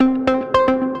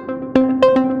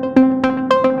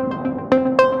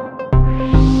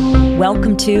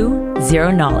Welcome to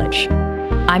Zero Knowledge.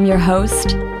 I'm your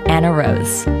host, Anna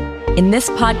Rose. In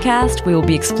this podcast, we will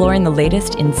be exploring the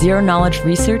latest in zero-knowledge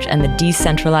research and the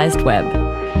decentralized web,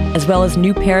 as well as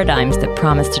new paradigms that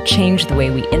promise to change the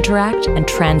way we interact and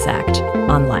transact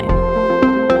online.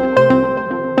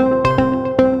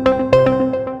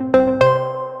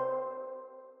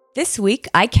 This week,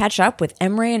 I catch up with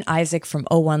Emre and Isaac from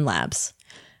O1 Labs.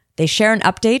 They share an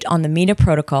update on the Mina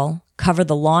protocol, cover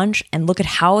the launch, and look at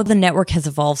how the network has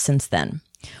evolved since then.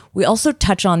 We also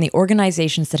touch on the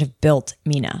organizations that have built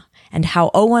Mina and how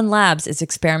O1 Labs is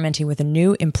experimenting with a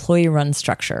new employee-run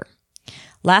structure.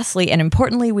 Lastly, and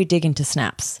importantly, we dig into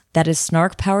Snaps, that is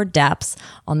Snark-powered dApps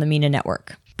on the Mina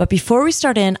network. But before we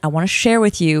start in, I want to share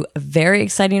with you a very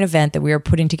exciting event that we are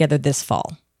putting together this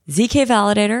fall. ZK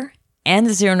Validator and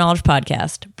the Zero Knowledge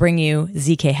Podcast bring you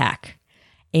ZK Hack,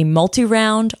 a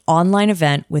multi-round online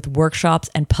event with workshops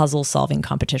and puzzle-solving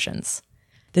competitions.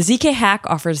 The ZK Hack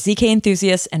offers ZK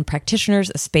enthusiasts and practitioners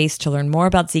a space to learn more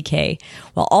about ZK,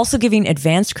 while also giving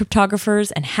advanced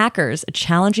cryptographers and hackers a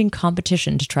challenging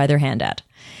competition to try their hand at.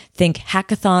 Think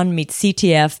hackathon meets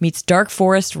CTF meets Dark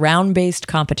Forest round-based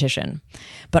competition,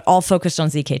 but all focused on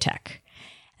ZK tech.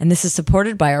 And this is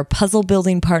supported by our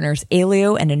puzzle-building partners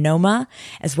Aleo and Enoma,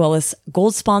 as well as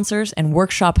gold sponsors and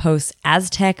workshop hosts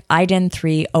Aztec,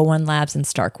 IDEN3, O1 Labs, and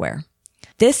Starkware.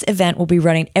 This event will be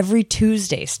running every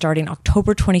Tuesday starting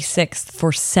October 26th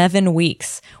for 7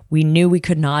 weeks. We knew we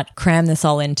could not cram this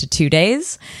all into 2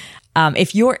 days.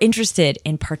 If you're interested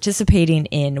in participating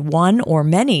in one or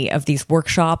many of these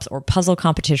workshops or puzzle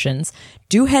competitions,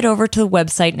 do head over to the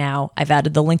website now. I've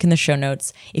added the link in the show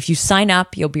notes. If you sign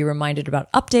up, you'll be reminded about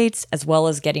updates as well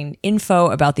as getting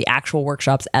info about the actual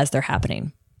workshops as they're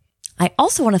happening. I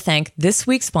also want to thank this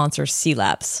week's sponsor,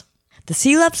 C-Labs. The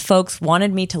C-Labs folks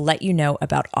wanted me to let you know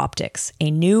about Optics,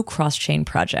 a new cross-chain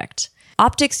project.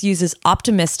 Optics uses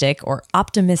optimistic or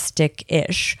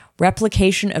optimistic-ish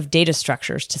replication of data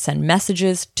structures to send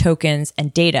messages, tokens,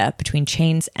 and data between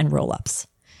chains and rollups.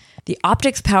 The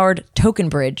Optics-powered Token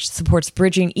Bridge supports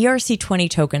bridging ERC20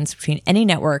 tokens between any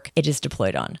network it is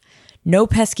deployed on. No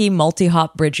pesky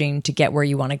multi-hop bridging to get where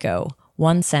you want to go.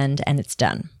 One send and it's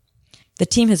done. The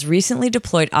team has recently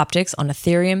deployed Optics on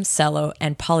Ethereum, Celo,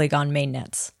 and Polygon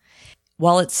mainnets.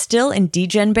 While it's still in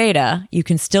degen beta, you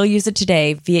can still use it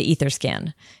today via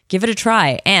Etherscan. Give it a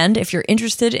try, and if you're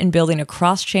interested in building a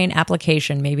cross-chain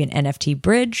application, maybe an NFT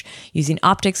bridge, using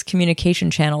Optics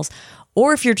communication channels,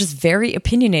 or if you're just very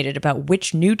opinionated about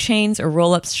which new chains or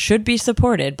rollups should be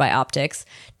supported by Optics,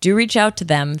 do reach out to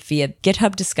them via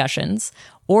GitHub discussions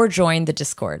or join the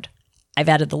Discord. I've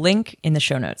added the link in the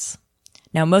show notes.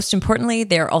 Now, most importantly,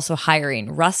 they are also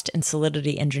hiring Rust and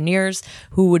Solidity engineers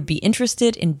who would be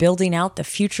interested in building out the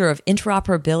future of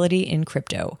interoperability in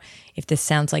crypto. If this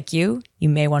sounds like you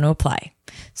may want to apply.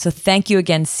 So thank you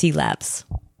again, C-Labs.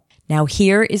 Now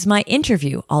here is my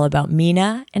interview all about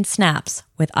Mina and Snaps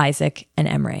with Isaac and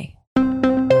Emre.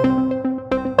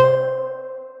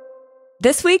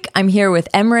 This week, I'm here with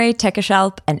Emre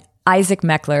Tekeshalp and Isaac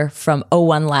Meckler from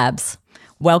O1 Labs.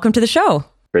 Welcome to the show.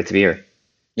 Great to be here.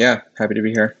 Yeah, happy to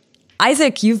be here.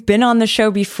 Isaac, you've been on the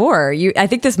show before. I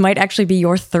think this might actually be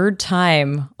your third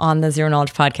time on the Zero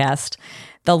Knowledge Podcast.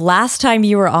 The last time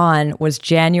you were on was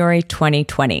January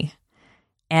 2020.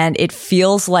 And it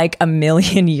feels like a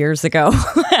million years ago,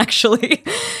 actually.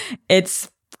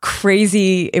 It's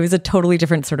crazy. It was a totally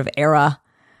different sort of era.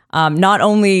 Not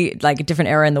only like a different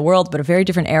era in the world, but a very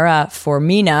different era for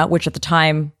Mina, which at the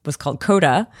time was called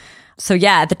Coda. So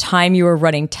yeah, at the time you were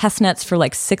running testnets for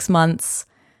like 6 months.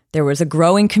 There was a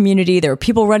growing community. There were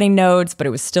people running nodes, but it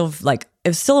was still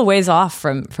a ways off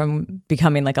from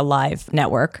becoming like a live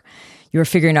network. You were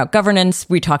figuring out governance.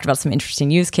 We talked about some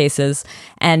interesting use cases.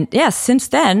 And yeah, since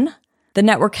then, the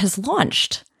network has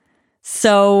launched.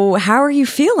 So how are you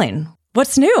feeling?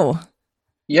 What's new?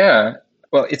 Yeah,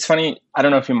 well, it's funny. I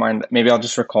don't know if you mind. Maybe I'll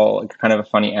just recall kind of a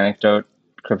funny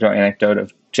crypto anecdote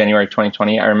of January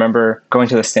 2020. I remember going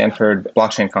to the Stanford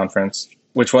blockchain conference,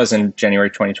 which was in January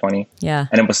 2020. Yeah.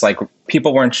 And it was like,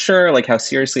 people weren't sure like how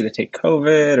seriously to take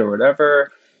COVID or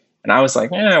whatever. And I was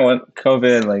like, what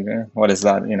COVID, what is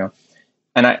that,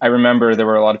 And I remember there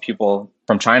were a lot of people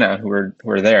from China who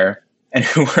were there and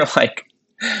who were like,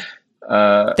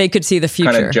 they could see the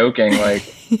future. Kind of joking,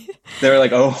 like they were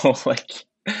like, oh,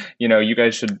 you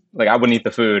guys should, I wouldn't eat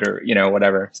the food or,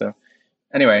 whatever. So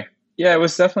anyway, yeah, it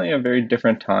was definitely a very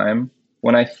different time.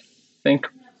 When I think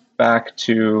back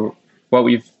to what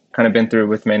we've kind of been through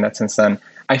with mainnet since then,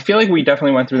 I feel like we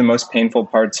definitely went through the most painful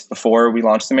parts before we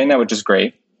launched the mainnet, which is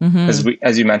great. Because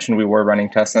as you mentioned, we were running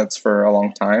testnets for a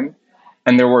long time.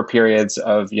 And there were periods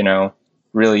of,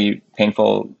 really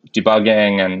painful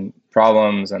debugging and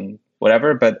problems and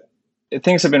whatever, but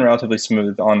things have been relatively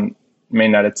smooth on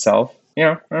mainnet itself.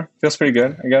 Feels pretty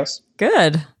good, I guess.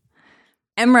 Good.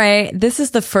 Emre, this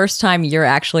is the first time you're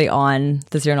actually on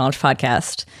the Zero Knowledge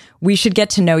podcast. We should get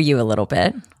to know you a little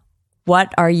bit.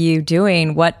 What are you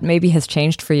doing? What maybe has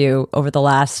changed for you over the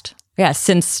last,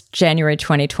 since January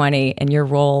 2020 in your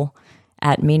role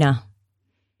at Mina?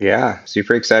 Yeah,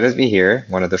 super excited to be here.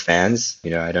 One of the fans.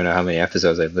 I don't know how many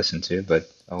episodes I've listened to,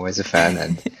 but always a fan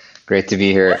and great to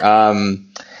be here.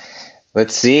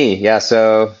 Let's see. Yeah,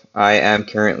 so I am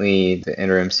currently the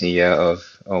interim CEO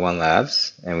of O1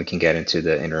 Labs, and we can get into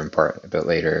the interim part a bit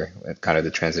later, kind of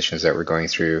the transitions that we're going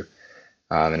through.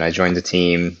 And I joined the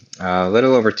team a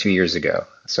little over 2 years ago.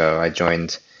 So I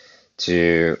joined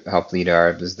to help lead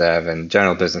our biz dev and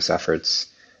general business efforts.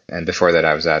 And before that,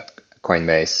 I was at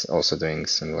Coinbase, also doing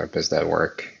similar biz dev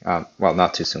work. Well,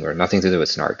 not too similar, nothing to do with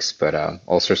Snarks, but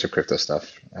all sorts of crypto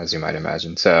stuff, as you might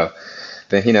imagine. So,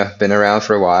 been around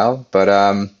for a while. But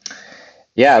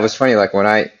it was funny. Like when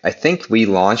I think we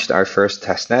launched our first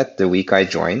testnet the week I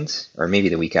joined, or maybe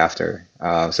the week after.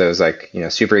 So it was like,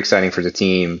 super exciting for the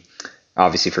team.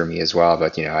 Obviously for me as well,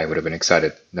 but I would have been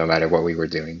excited no matter what we were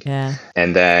doing. Yeah.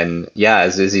 And then,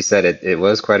 as Izzy said, it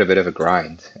was quite a bit of a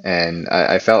grind. And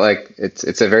I felt like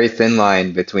it's a very thin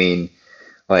line between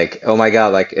like, oh my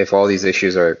God, like if all these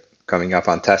issues are coming up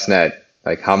on testnet,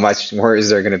 like how much more is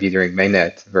there going to be during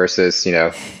mainnet versus,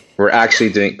 we're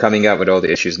actually coming up with all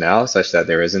the issues now such that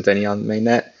there isn't any on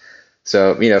mainnet.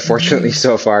 So, fortunately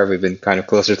so far we've been kind of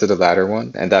closer to the latter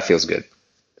one, and that feels good.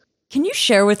 Can you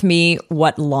share with me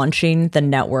what launching the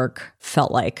network felt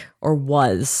like or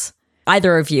was?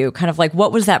 Either of you, kind of like,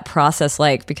 what was that process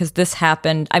like? Because this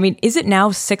happened, is it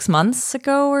now 6 months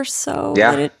ago or so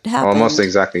that it happened? Almost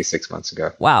exactly 6 months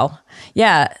ago. Wow.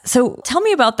 Yeah. So tell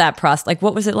me about that process. Like,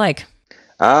 what was it like?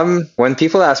 When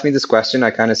people ask me this question,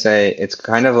 I kind of say it's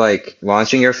kind of like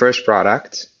launching your first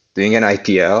product, doing an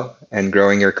IPO, and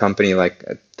growing your company like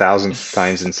 1,000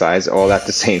 times in size all at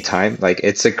the same time. Like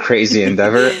it's a crazy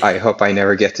endeavor. I hope I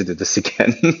never get to do this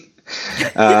again.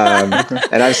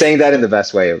 And I'm saying that in the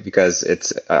best way because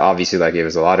it's obviously like it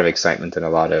was a lot of excitement and a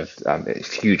lot of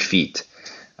huge feat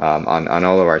on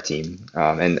all of our team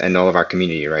and all of our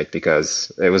community, right? Because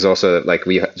it was also like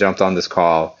we jumped on this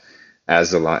call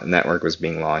as the network was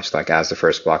being launched, like as the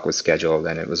first block was scheduled,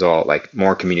 and it was all like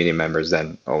more community members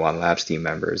than O1 Labs team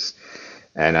members.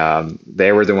 And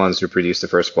they were the ones who produced the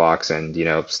first blocks, and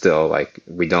still like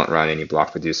we don't run any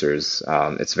block producers.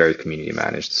 It's very community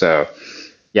managed. So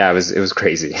it was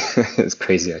crazy. It's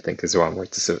crazy, I think, is one way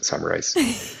to summarize.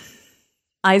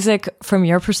 Isaac, from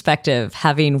your perspective,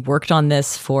 having worked on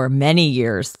this for many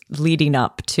years leading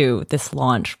up to this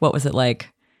launch, what was it like?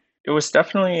 It was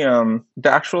definitely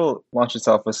the actual launch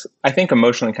itself was, I think,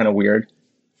 emotionally kind of weird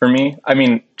for me.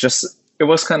 It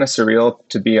was kind of surreal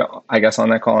to be, I guess, on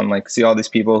that call and like see all these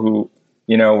people who,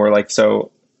 were like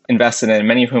so invested in,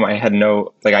 many of whom I had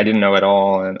I didn't know at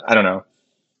all. And I don't know.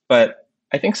 But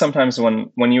I think sometimes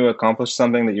when you accomplish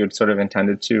something that you had sort of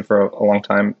intended to for a long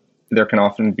time, there can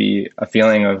often be a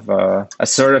feeling of a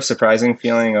sort of surprising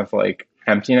feeling of like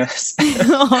emptiness.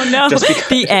 Oh no,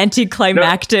 the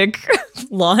anticlimactic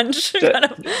launch.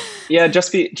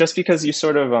 Just because you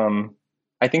sort of,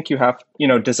 I think you have,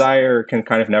 desire can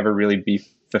kind of never really be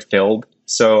fulfilled.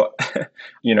 So,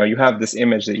 you have this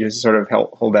image that you sort of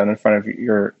hold out in front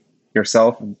of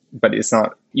yourself, but it's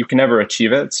not, you can never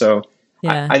achieve it. So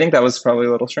yeah. I think that was probably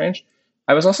a little strange.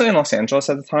 I was also in Los Angeles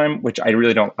at the time, which I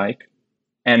really don't like,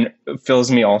 and it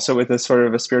fills me also with this sort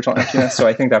of a spiritual emptiness. So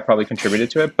I think that probably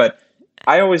contributed to it. But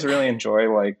I always really enjoy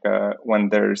when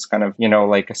there's kind of,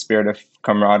 like a spirit of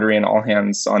camaraderie and all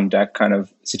hands on deck kind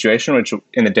of situation, which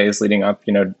in the days leading up,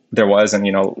 there was, and,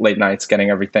 late nights getting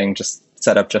everything just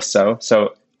set up just so.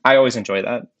 So I always enjoy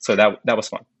that. So that was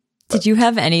fun. Did you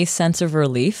have any sense of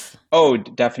relief? Oh,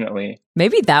 definitely.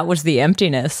 Maybe that was the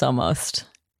emptiness almost.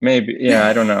 Maybe. Yeah,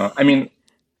 I don't know.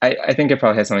 I think it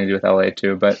probably has something to do with LA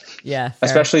too, but yeah, fair.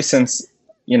 Especially since,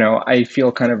 I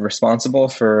feel kind of responsible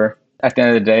for, at the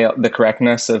end of the day, the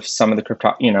correctness of some of the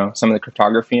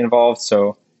cryptography involved.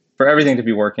 So for everything to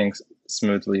be working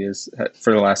smoothly is,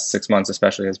 for the last 6 months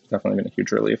especially, has definitely been a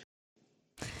huge relief.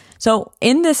 So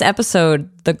in this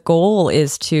episode, the goal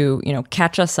is to,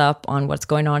 catch us up on what's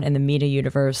going on in the Mina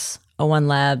universe, O1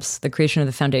 Labs, the creation of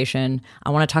the foundation. I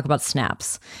want to talk about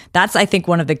snaps. That's, I think,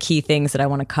 one of the key things that I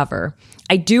want to cover.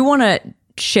 I do want to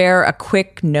share a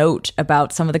quick note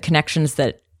about some of the connections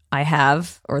that I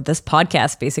have, or this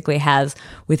podcast basically has,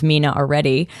 with Mina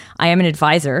already. I am an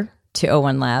advisor to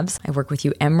O1 Labs. I work with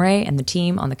you, Emre, and the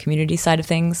team on the community side of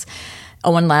things.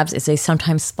 O1 Labs is a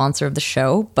sometimes sponsor of the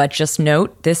show, but just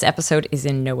note this episode is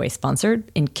in no way sponsored.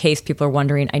 In case people are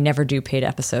wondering, I never do paid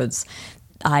episodes.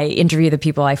 I interview the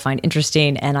people I find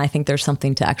interesting, and I think there's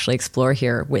something to actually explore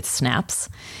here with Snaps.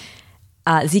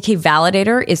 ZK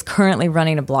Validator is currently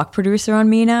running a block producer on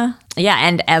Mina. Yeah,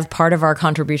 and as part of our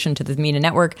contribution to the Mina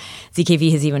network,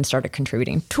 ZKV has even started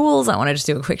contributing tools. I want to just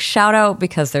do a quick shout out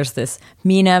because there's this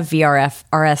Mina VRF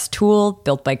RS tool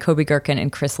built by Kobe Gherkin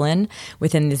and Chris Lin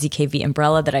within the ZKV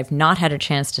umbrella that I've not had a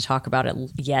chance to talk about it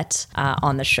yet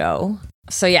on the show.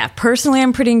 So yeah, personally,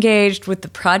 I'm pretty engaged with the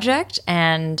project,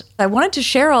 and I wanted to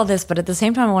share all this, but at the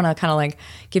same time, I want to kind of like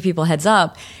give people a heads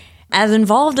up. As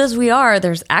involved as we are,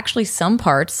 there's actually some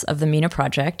parts of the Mina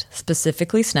project,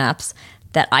 specifically Snaps,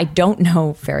 that I don't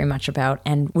know very much about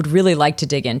and would really like to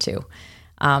dig into.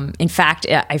 In fact,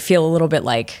 I feel a little bit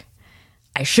like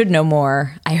I should know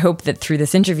more. I hope that through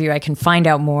this interview, I can find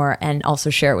out more and also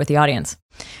share it with the audience.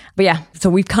 But yeah, so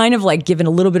we've kind of like given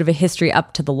a little bit of a history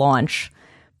up to the launch,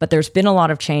 but there's been a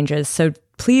lot of changes. So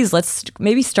please, let's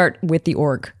maybe start with the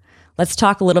org. Let's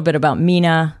talk a little bit about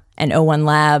Mina and O1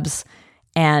 Labs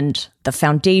and the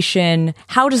foundation.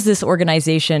 How does this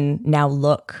organization now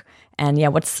look? And yeah,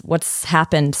 what's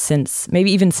happened since,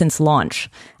 maybe even since launch?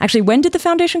 Actually, when did the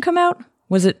foundation come out?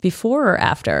 Was it before or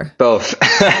after? Both.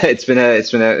 It's been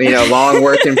a long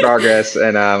work in progress,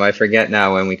 and I forget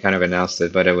now when we kind of announced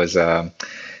it, but it was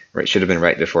should have been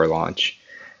right before launch.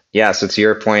 Yeah. So to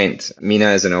your point, Mina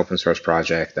is an open source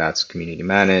project that's community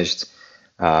managed.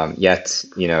 Yet,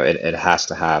 it has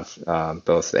to have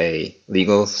both a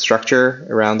legal structure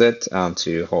around it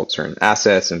to hold certain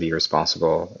assets and be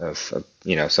responsible of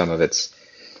some of its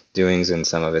doings and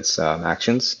some of its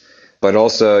actions. But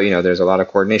also, there's a lot of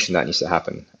coordination that needs to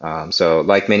happen. So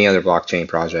like many other blockchain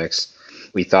projects,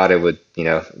 we thought it would,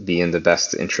 be in the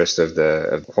best interest of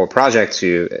the whole project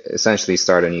to essentially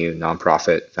start a new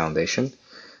nonprofit foundation.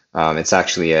 It's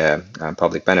actually a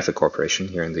public benefit corporation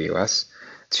here in the US.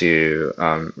 To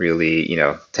really,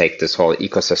 take this whole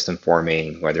ecosystem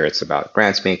forming, whether it's about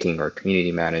grants making or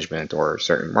community management or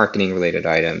certain marketing related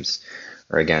items,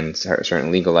 or again, certain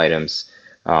legal items,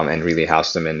 and really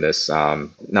house them in this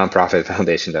nonprofit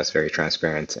foundation that's very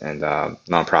transparent and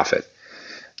nonprofit.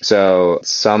 So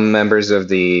some members of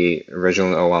the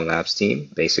original O1 Labs team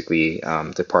basically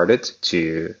departed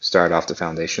to start off the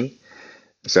foundation.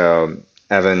 So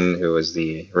Evan, who was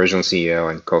the original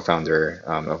CEO and co-founder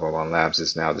of O1 Labs,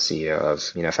 is now the CEO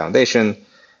of Mina Foundation.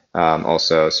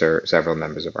 Also, several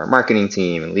members of our marketing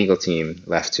team and legal team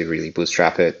left to really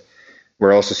bootstrap it.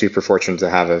 We're also super fortunate to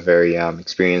have a very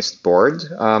experienced board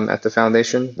at the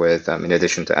foundation with, in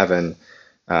addition to Evan,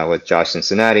 with Josh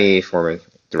Cincinnati, former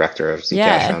director of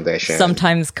Zcash Foundation.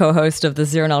 Sometimes co-host of the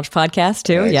Zero Knowledge podcast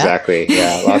too. Exactly.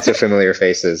 Yeah. Lots of familiar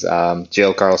faces.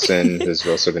 Jill Carlson, who's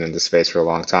also been in the space for a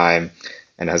long time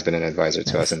and has been an advisor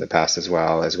to us in the past as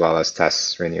well as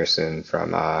Tess Rainierson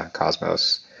from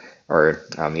Cosmos or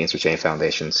the Interchain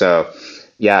Foundation. So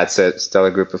yeah, it's a stellar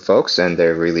group of folks, and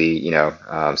they're really,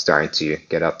 starting to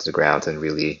get up to the ground and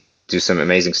really do some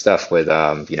amazing stuff with,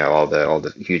 all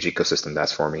the huge ecosystem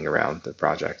that's forming around the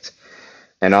project.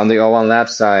 And on the O1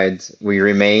 Labs side, we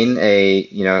remain a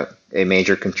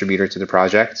major contributor to the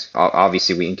project.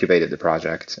 Obviously, we incubated the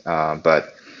project,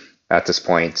 but at this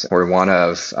point, we're one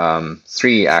of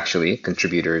three actually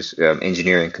contributors,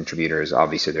 engineering contributors.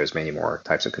 Obviously, there's many more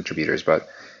types of contributors, but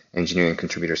engineering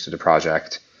contributors to the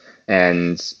project.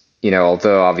 And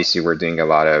although obviously we're doing a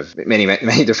lot of many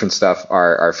different stuff,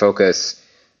 our focus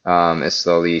is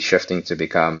slowly shifting to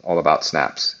become all about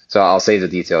Snaps. So I'll save the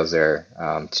details there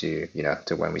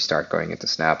to when we start going into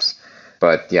Snaps.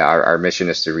 But yeah, our mission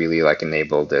is to really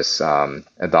enable this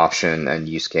adoption and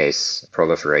use case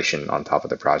proliferation on top of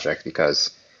the project,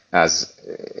 because as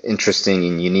interesting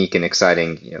and unique and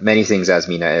exciting, many things as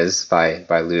Mina is by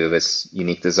lieu of its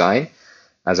unique design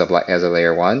as a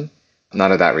layer one,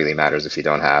 none of that really matters if you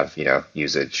don't have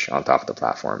usage on top of the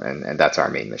platform, and that's our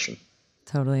main mission.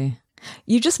 Totally.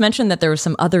 You just mentioned that there were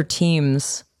some other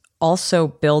teams also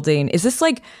building. Is this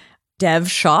like dev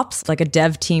shops, like a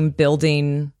dev team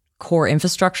building core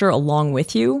infrastructure along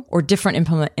with you, or different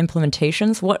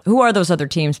implementations? Who are those other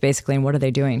teams basically, and what are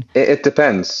they doing? It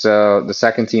depends. So the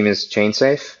second team is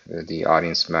ChainSafe. The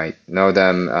audience might know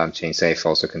them. ChainSafe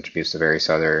also contributes to various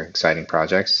other exciting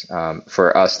projects.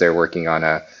 For us, they're working on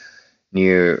a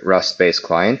new Rust-based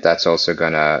client that's also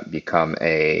going to become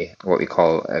what we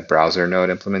call a browser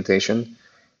node implementation,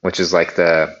 which is like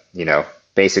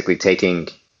basically taking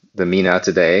the Mina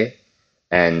today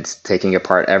and taking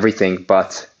apart everything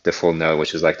but the full node,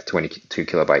 which is like the 22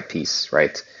 kilobyte piece,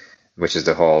 right? Which is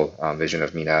the whole vision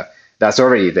of Mina. that's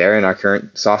already there in our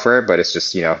current software, but it's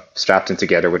just, strapped in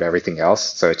together with everything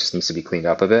else. So it just needs to be cleaned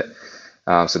up a bit.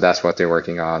 So that's what they're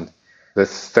working on. The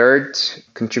third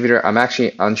contributor, I'm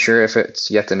actually unsure if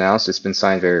it's yet announced. It's been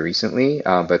signed very recently,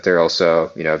 but they're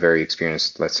also, very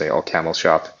experienced, let's say, all Camel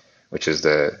Shop, which is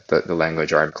the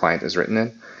language our client is written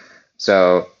in.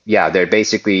 So yeah, they're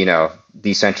basically,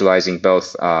 decentralizing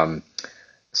both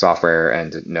software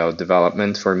and node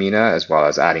development for Mina, as well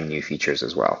as adding new features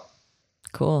as well.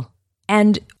 Cool.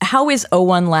 And how is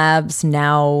O1 Labs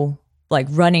now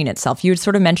running itself? You had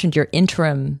sort of mentioned your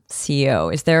interim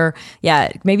CEO. Is there,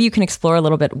 maybe you can explore a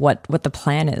little bit what the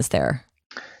plan is there.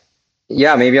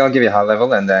 Yeah, maybe I'll give you a high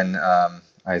level, and then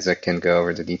Isaac can go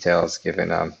over the details,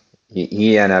 given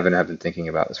he and Evan have been thinking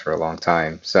about this for a long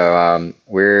time. So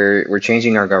we're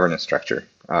changing our governance structure.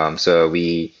 So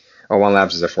O1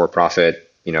 Labs is a for-profit,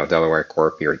 Delaware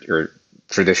Corp, your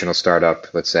traditional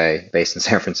startup, let's say, based in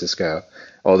San Francisco.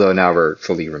 Although now we're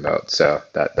fully remote, so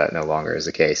that no longer is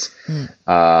the case.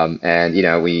 And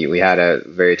we had a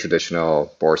very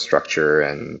traditional board structure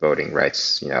and voting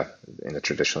rights, in a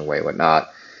traditional way, whatnot.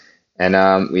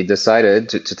 And we decided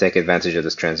to take advantage of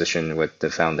this transition with the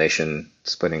foundation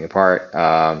splitting apart,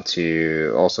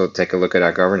 to also take a look at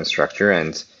our governance structure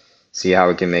and see how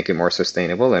we can make it more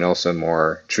sustainable and also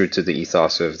more true to the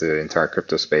ethos of the entire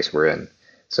crypto space we're in.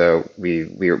 So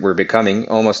we're becoming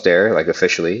almost there,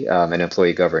 officially, an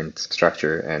employee governed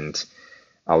structure, and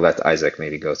I'll let Isaac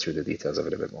maybe go through the details of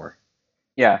it a bit more.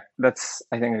 Yeah, that's,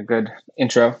 I think, a good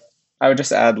intro. I would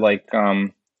just add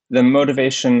the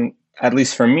motivation, at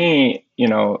least for me,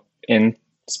 in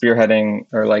spearheading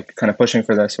or kind of pushing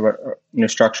for this new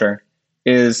structure,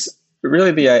 is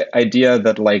really the idea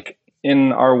that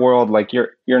in our world,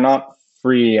 you're not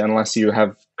free unless you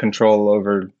have control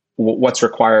over what's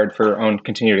required for your own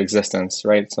continued existence,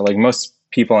 right? So most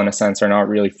people, in a sense, are not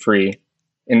really free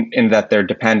in that they're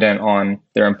dependent on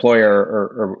their employer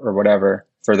or whatever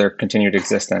for their continued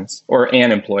existence, or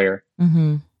an employer.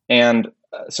 Mm-hmm. And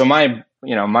so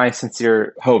my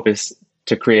sincere hope is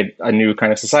to create a new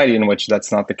kind of society in which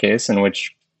that's not the case, in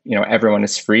which everyone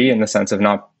is free in the sense of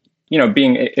not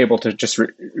being able to just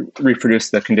reproduce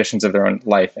the conditions of their own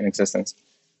life and existence,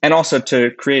 and also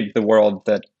to create the world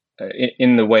that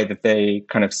in the way that they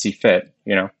kind of see fit,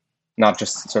 not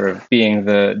just sort of being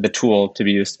the tool to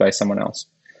be used by someone else.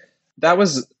 That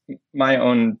was my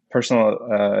own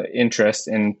personal interest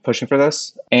in pushing for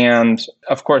this. And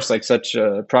of course, such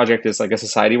a project is a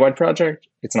society-wide project.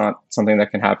 It's not something that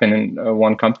can happen in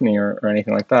one company or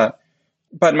anything like that.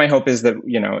 But my hope is that,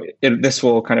 this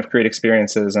will kind of create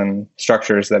experiences and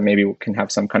structures that maybe can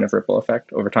have some kind of ripple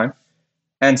effect over time.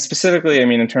 And specifically,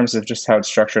 in terms of just how it's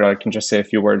structured, I can just say a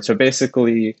few words. So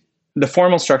basically, the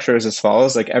formal structure is as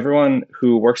follows. Everyone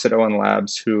who works at O1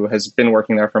 Labs who has been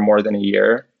working there for more than a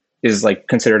year is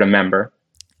considered a member.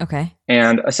 Okay.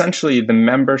 And essentially, the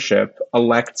membership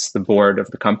elects the board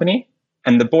of the company,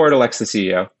 and the board elects the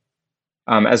CEO,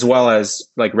 as well as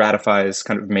ratifies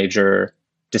kind of major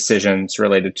decisions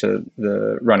related to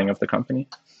the running of the company.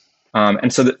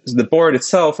 And so the board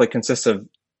itself consists of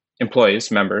employees,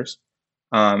 members,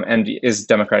 and is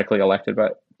democratically elected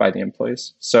by the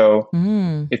employees. So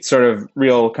it's sort of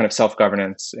real kind of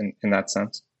self-governance in that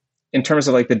sense. In terms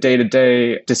of the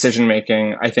day-to-day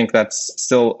decision-making, I think that's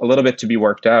still a little bit to be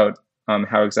worked out,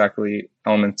 how exactly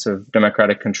elements of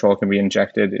democratic control can be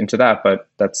injected into that, but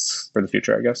that's for the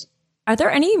future, I guess. Are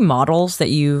there any models that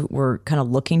you were kind of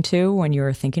looking to when you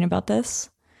were thinking about this?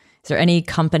 Is there any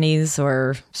companies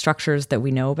or structures that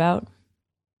we know about?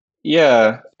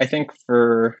 Yeah, I think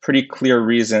for pretty clear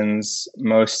reasons,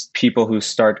 most people who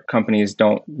start companies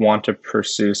don't want to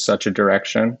pursue such a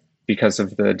direction because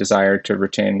of the desire to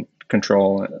retain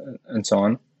control and so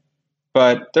on.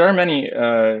 But there are many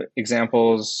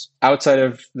examples outside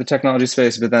of the technology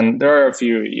space, but then there are a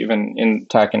few even in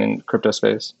tech and in crypto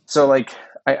space. So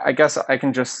I guess I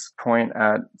can just point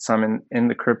at some in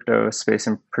the crypto space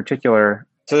in particular.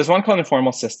 So there's one called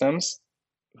Informal Systems,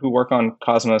 who work on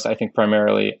Cosmos, I think,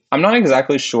 primarily. I'm not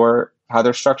exactly sure how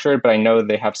they're structured, but I know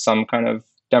they have some kind of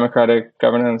democratic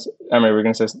governance. Emery, were you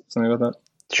going to say something about that?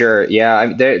 Sure.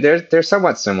 Yeah, they're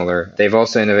somewhat similar. They've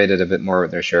also innovated a bit more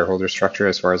with their shareholder structure,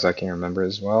 as far as I can remember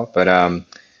as well. But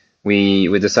we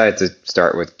decided to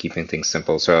start with keeping things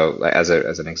simple. So as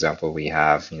an example, we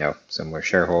have some were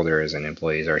shareholders and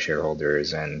employees are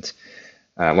shareholders, and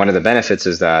one of the benefits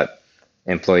is that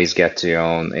employees get to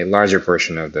own a larger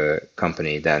portion of the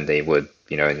company than they would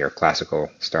in your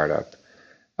classical startup.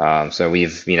 So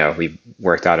we've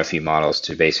worked out a few models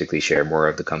to basically share more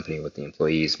of the company with the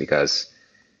employees, because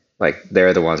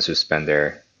they're the ones who spend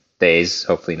their days,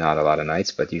 hopefully not a lot of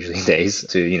nights, but usually days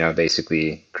to,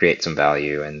 basically create some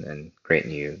value and create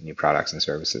new products and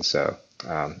services. So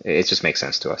it just makes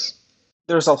sense to us.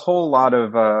 There's a whole lot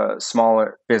of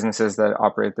smaller businesses that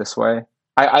operate this way.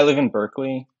 I live in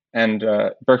Berkeley, and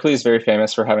Berkeley is very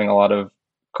famous for having a lot of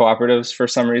cooperatives for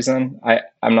some reason.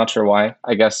 I'm not sure why.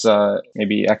 I guess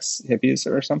maybe ex-hippies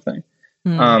or something.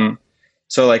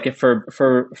 So like if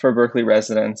for Berkeley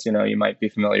residents, you might be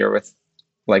familiar with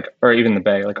or even the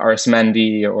Bay, like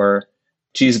Arismendi or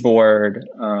Cheeseboard,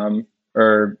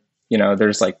 or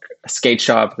there's like a skate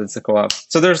shop that's a co-op.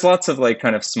 So there's lots of like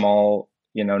kind of small,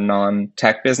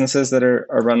 non-tech businesses that are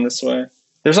run this way.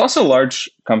 There's also large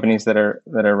companies that are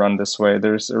run this way.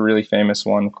 There's a really famous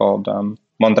one called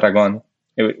Mondragon,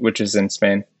 which is in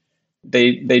Spain.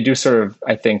 They do sort of,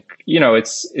 I think,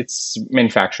 it's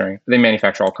manufacturing. They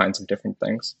manufacture all kinds of different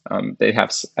things. They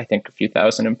have, I think, a few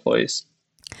thousand employees.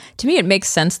 To me, it makes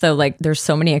sense, though, like there's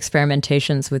so many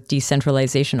experimentations with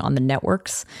decentralization on the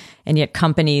networks, and yet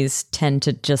companies tend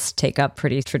to just take up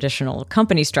pretty traditional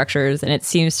company structures, and it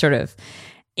seems sort of,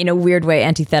 in a weird way,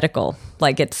 antithetical.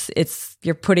 Like it's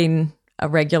you're putting a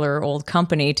regular old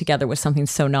company together with something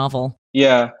so novel.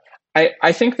 Yeah,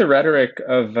 I think the rhetoric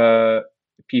of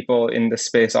people in this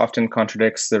space often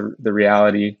contradicts the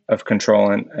reality of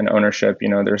control and ownership.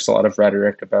 There's a lot of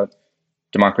rhetoric about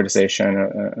democratization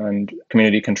and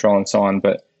community control and so on,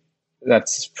 but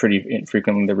that's pretty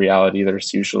infrequently the reality.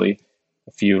 There's usually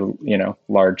a few,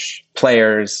 large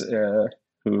players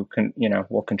who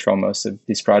will control most of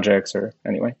these projects, or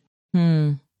anyway.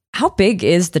 How big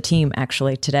is the team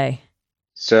actually today?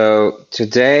 So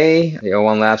today, the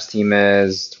O1 Labs team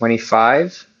is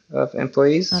 25 of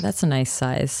employees. Oh, that's a nice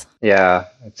size. Yeah,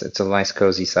 it's a nice,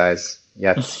 cozy size.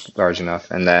 Yeah, it's large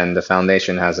enough. And then the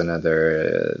foundation has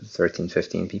another 13,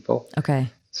 15 people. Okay.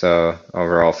 So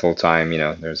overall full-time,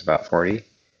 there's about 40.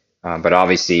 But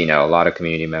obviously, a lot of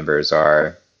community members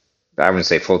are, I wouldn't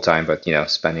say full-time, but,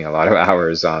 spending a lot of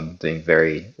hours on doing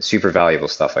very super valuable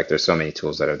stuff. Like there's so many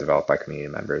tools that are developed by community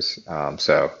members.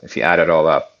 So if you add it all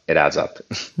up, it adds up.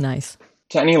 Nice.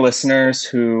 To any listeners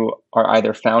who are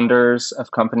either founders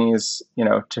of companies,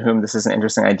 to whom this is an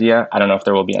interesting idea, I don't know if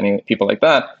there will be any people like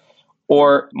that,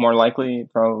 or more likely,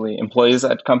 probably employees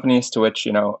at companies to which,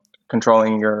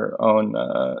 controlling your own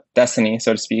destiny,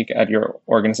 so to speak, at your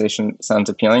organization sounds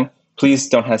appealing. Please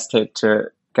don't hesitate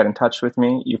to get in touch with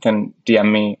me. You can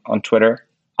DM me on Twitter.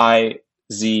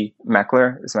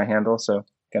 IZMeckler is my handle, so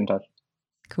get in touch.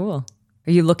 Cool.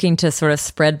 Are you looking to sort of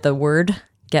spread the word,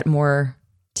 get more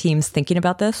teams thinking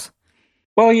about this?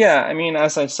 Well, yeah. I mean,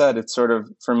 as I said, it's sort of,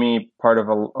 for me, part of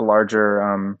a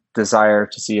larger desire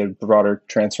to see a broader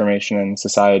transformation in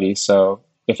society. So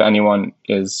if anyone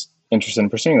is interested in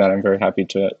pursuing that, I'm very happy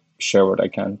to share what I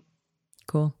can.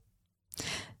 Cool.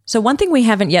 So one thing we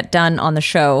haven't yet done on the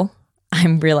show,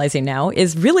 I'm realizing now,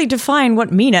 is really define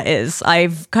what Mina is.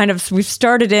 We've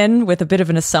started in with a bit of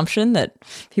an assumption that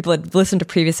people had listened to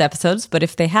previous episodes, but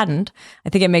if they hadn't, I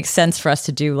think it makes sense for us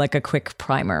to do like a quick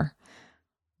primer.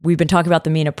 We've been talking about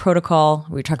the Mina protocol.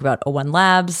 We talk about O1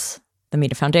 Labs, the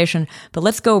Mina Foundation, but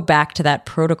let's go back to that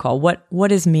protocol.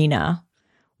 What is Mina?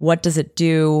 What does it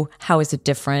do? How is it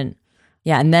different?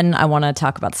 Yeah, and then I want to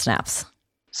talk about snaps.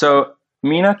 So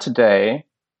Mina today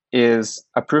is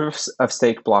a proof of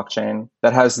stake blockchain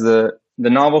that has the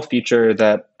novel feature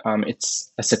that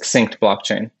it's a succinct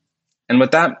blockchain. And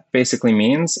what that basically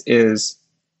means is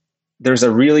there's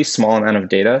a really small amount of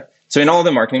data. So in all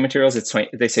the marketing materials,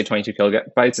 they say 22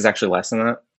 kilobytes. It's actually less than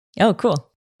that. Oh, cool.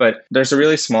 But there's a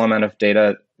really small amount of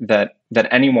data that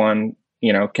anyone,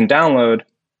 can download,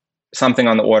 something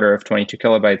on the order of 22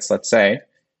 kilobytes, let's say,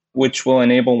 which will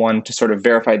enable one to sort of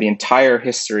verify the entire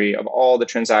history of all the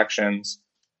transactions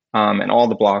and all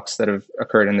the blocks that have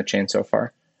occurred in the chain so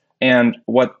far. And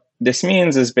what this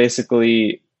means is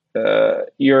basically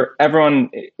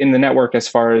everyone in the network, as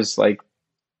far as like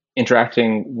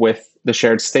interacting with the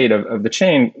shared state of the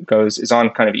chain goes, is on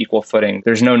kind of equal footing.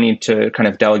 There's no need to kind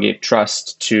of delegate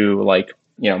trust to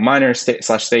miners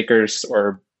 / stakers,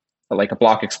 or like a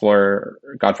block explorer,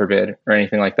 God forbid, or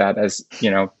anything like that, as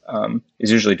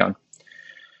is usually done.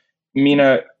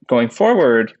 Mina going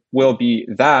forward will be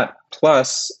that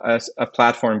plus a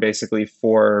platform basically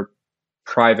for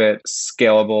private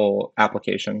scalable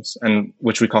applications, and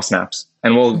which we call snaps.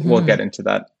 And we'll get into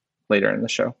that later in the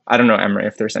show. I don't know, Emre,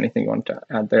 if there's anything you want to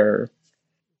add there.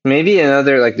 Maybe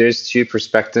another, there's two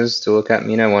perspectives to look at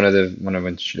Mina. One of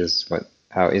which is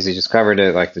how Izzy just covered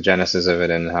it, like the genesis of it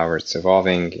and how it's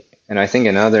evolving. And I think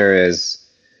another is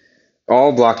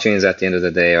all blockchains at the end of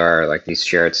the day are like these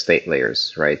shared state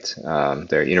layers, right?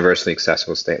 They're universally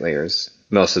accessible state layers.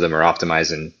 most of them are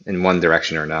optimized in one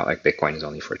direction or not. Like Bitcoin is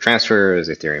only for transfers,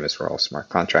 Ethereum is for all smart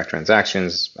contract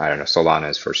transactions. I don't know, Solana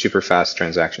is for super fast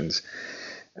transactions.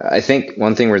 I think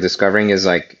one thing we're discovering is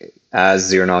like as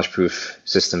zero knowledge proof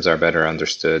systems are better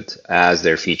understood, as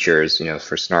their features,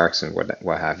 for snarks and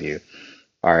what have you,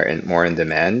 are more in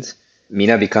demand,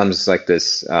 Mina becomes like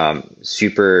this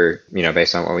super,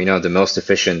 based on what we know, the most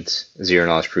efficient zero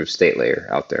knowledge proof state layer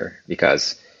out there.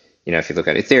 Because, if you look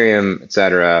at Ethereum,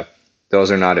 etc.,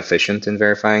 those are not efficient in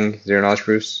verifying zero knowledge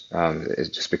proofs.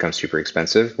 It just becomes super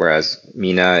expensive. Whereas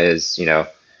Mina is,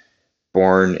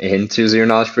 born into zero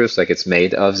knowledge proofs, like it's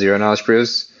made of zero knowledge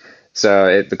proofs. So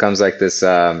it becomes like this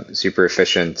super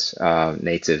efficient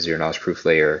native zero knowledge proof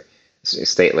layer,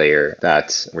 state layer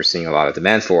that we're seeing a lot of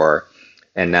demand for.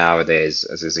 And nowadays,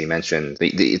 as you mentioned,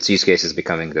 its use case is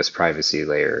becoming this privacy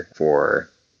layer for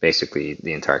basically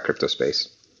the entire crypto space.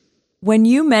 When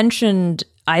you mentioned,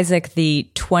 Isaac, the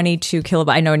 22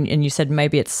 kilobyte, I know, and you said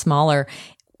maybe it's smaller,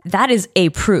 that is a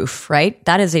proof, right?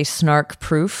 That is a snark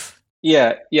proof.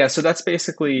 Yeah. So that's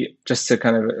basically, just to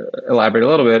kind of elaborate a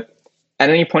little bit, at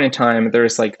any point in time,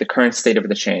 there's like the current state of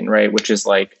the chain, right? Which is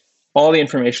like all the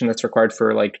information that's required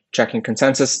for like checking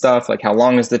consensus stuff, like how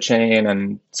long is the chain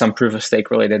and some proof of stake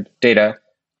related data.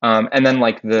 And then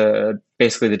like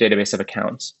basically the database of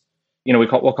accounts.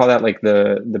 We'll call that like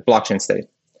the blockchain state.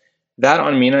 That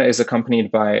on Mina is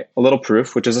accompanied by a little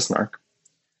proof, which is a snark,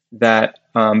 that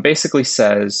basically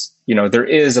says, there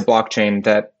is a blockchain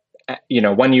that,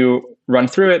 when you run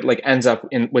through it, like ends up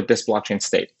with this blockchain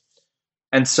state.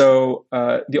 And so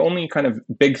the only kind of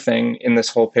big thing in this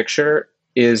whole picture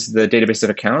is the database of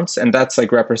accounts. And that's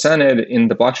like represented in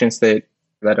the blockchain state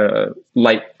that a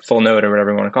light full node, or whatever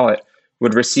you want to call it,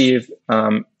 would receive.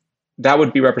 That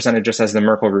would be represented just as the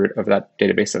Merkle root of that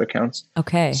database of accounts.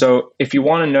 Okay. So if you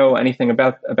want to know anything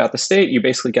about the state, you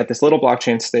basically get this little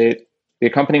blockchain state, the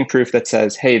accompanying proof that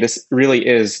says, hey, this really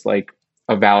is like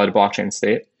a valid blockchain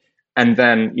state. And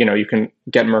then, you can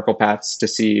get Merkle paths to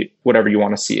see whatever you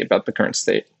want to see about the current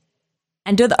state.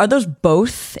 And are those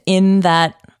both in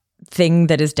that thing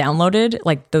that is downloaded?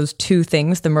 Like those two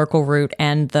things, the Merkle root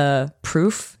and the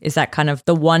proof? Is that kind of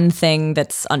the one thing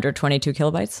that's under 22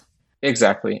 kilobytes?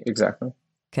 Exactly.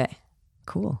 Okay,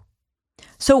 cool.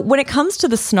 So when it comes to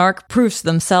the snark proofs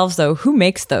themselves, though, who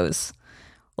makes those?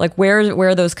 Like where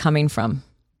are those coming from?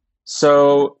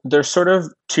 So there's sort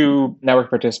of two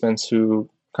network participants who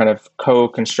kind of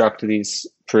co-construct these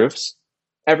proofs.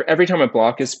 Every time a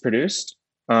block is produced,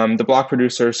 the block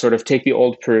producers sort of take the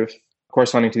old proof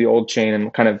corresponding to the old chain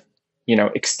and kind of,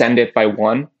 extend it by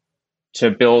one to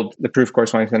build the proof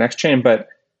corresponding to the next chain. But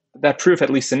that proof, at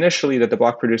least initially, that the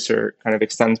block producer kind of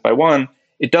extends by one,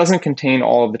 it doesn't contain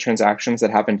all of the transactions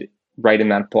that happened right in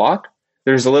that block.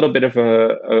 There's a little bit of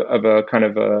a kind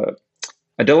of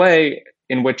a delay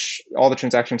in which all the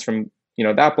transactions from,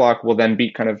 that block will then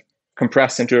be kind of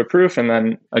compressed into a proof and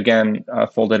then again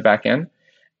folded back in.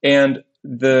 And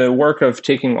the work of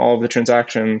taking all of the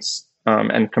transactions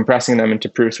and compressing them into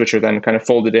proofs, which are then kind of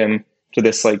folded in to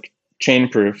this like chain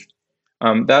proof,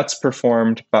 that's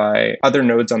performed by other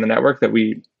nodes on the network that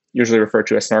we usually refer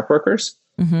to as snark workers.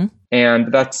 Mm-hmm.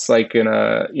 And that's like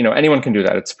anyone can do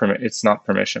that. It's not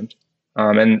permissioned.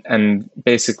 And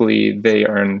basically they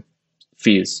earn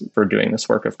fees for doing this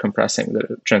work of compressing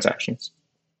the transactions.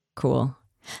 Cool.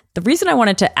 The reason I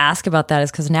wanted to ask about that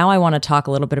is because now I want to talk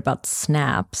a little bit about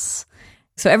snaps.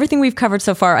 So everything we've covered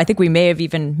so far, I think we may have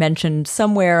even mentioned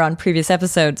somewhere on previous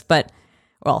episodes, but,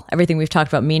 well, everything we've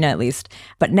talked about Mina at least.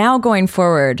 But now going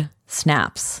forward,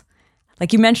 snaps.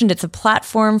 Like you mentioned, it's a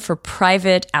platform for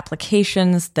private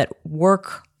applications that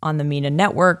work on the Mina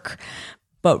network.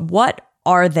 But what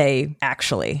are they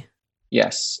actually?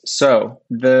 Yes. So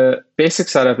the basic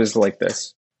setup is like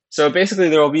this. So basically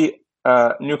there will be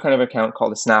a new kind of account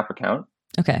called a Snap account.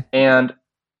 Okay. And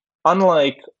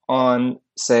unlike on,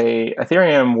 say,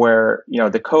 Ethereum, where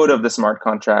the code of the smart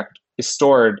contract is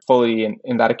stored fully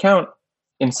in that account,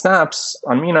 in Snaps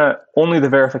on Mina, only the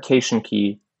verification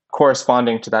key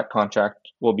corresponding to that contract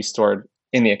will be stored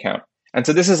in the account. And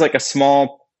so this is like a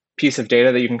small piece of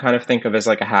data that you can kind of think of as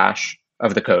like a hash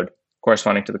of the code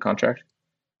corresponding to the contract.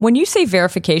 When you say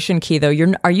verification key, though,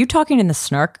 are you talking in the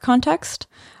snark context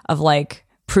of like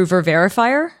prover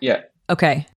verifier? Yeah.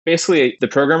 Okay. Basically, the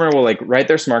programmer will like write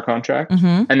their smart contract,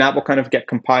 mm-hmm. and that will kind of get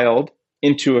compiled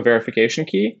into a verification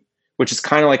key, which is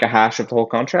kind of like a hash of the whole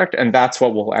contract, and that's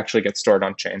what will actually get stored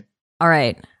on chain. All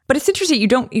right. But it's interesting, you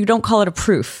don't call it a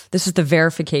proof. This is the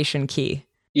verification key.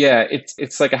 Yeah,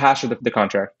 it's like a hash of the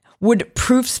contract. Would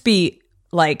proofs be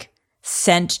like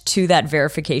sent to that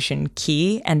verification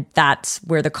key, and that's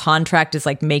where the contract is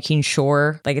like making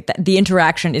sure like the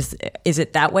interaction is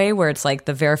it that way where it's like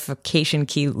the verification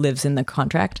key lives in the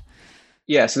contract?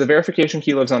 Yeah, so the verification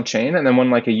key lives on chain, and then when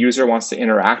like a user wants to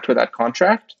interact with that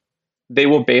contract, they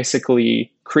will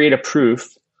basically create a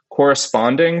proof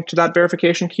corresponding to that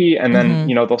verification key, and then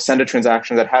they'll send a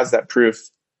transaction that has that proof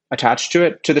attached to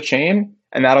it to the chain,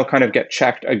 and that'll kind of get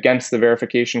checked against the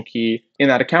verification key in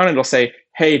that account, and it'll say,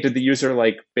 hey, did the user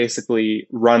like basically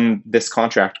run this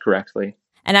contract correctly?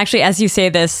 And actually, as you say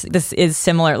this is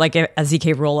similar, like a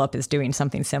ZK rollup is doing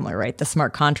something similar, right? The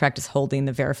smart contract is holding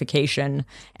the verification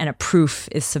and a proof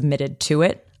is submitted to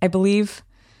it, I believe.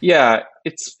 Yeah,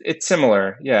 it's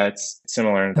similar. Yeah, it's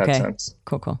similar in that sense.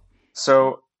 Cool.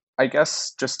 So I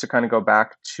guess just to kind of go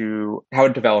back to how a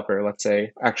developer, let's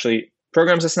say, actually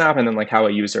programs a snap and then like how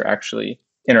a user actually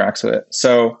interacts with it.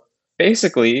 So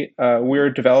basically, we're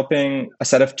developing a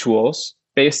set of tools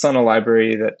based on a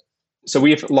library so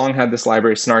we've long had this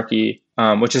library Snarky,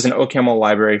 which is an OCaml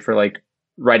library for like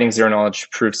writing zero knowledge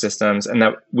proof systems, and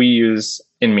that we use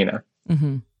in Mina.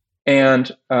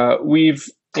 And we've,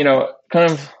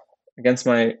 kind of against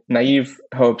my naive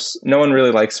hopes, no one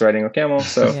really likes writing OCaml.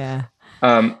 So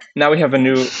now we have a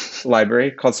new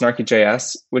library called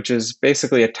Snarky.js, which is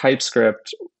basically a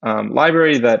TypeScript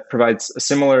library that provides a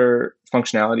similar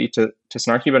functionality to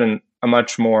Snarky, but in a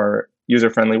much more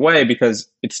user-friendly way because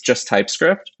it's just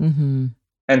TypeScript.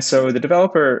 And so the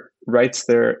developer writes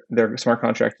their smart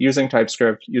contract using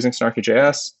TypeScript, using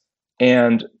Snarky.js.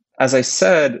 And as I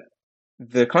said,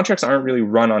 the contracts aren't really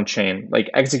run on chain. Like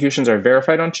executions are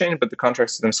verified on chain, but the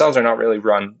contracts themselves are not really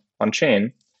run on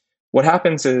chain. What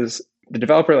happens is the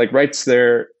developer like writes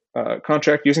their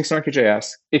contract using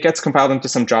Snarky.js. It gets compiled into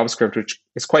some JavaScript, which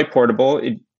is quite portable.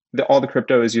 All the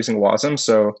crypto is using WASM,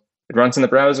 so it runs in the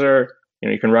browser.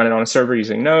 You can run it on a server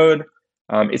using Node.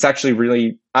 It's actually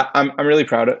really, I'm really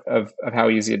proud of how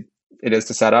easy it is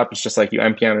to set up. It's just like you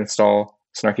npm install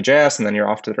Snarky.js and then you're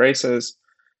off to the races.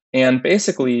 And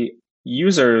basically,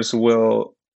 users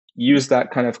will use that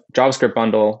kind of JavaScript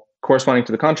bundle corresponding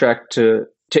to the contract to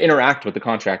interact with the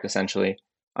contract essentially,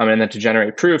 and then to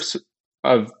generate proofs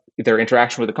of their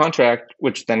interaction with the contract,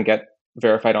 which then get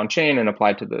verified on chain and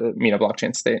applied to the Mina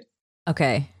blockchain state.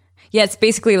 Okay. Yeah, it's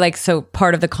basically like, so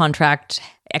part of the contract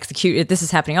executed, this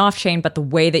is happening off chain, but the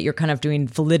way that you're kind of doing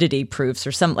validity proofs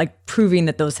or some like proving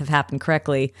that those have happened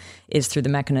correctly is through the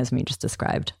mechanism you just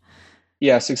described.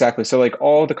 Yes, exactly. So like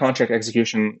all the contract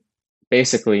execution,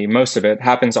 basically most of it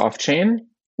happens off chain,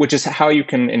 which is how you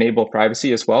can enable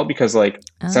privacy as well, because like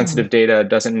sensitive data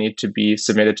doesn't need to be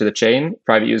submitted to the chain.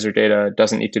 Private user data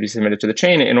doesn't need to be submitted to the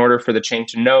chain in order for the chain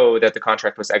to know that the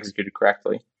contract was executed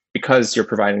correctly, because you're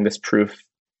providing this proof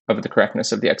of the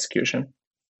correctness of the execution.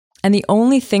 And the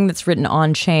only thing that's written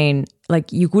on chain,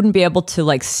 like you wouldn't be able to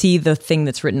like see the thing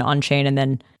that's written on chain and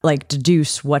then like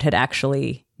deduce what had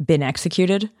actually been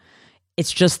executed.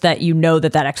 It's just that you know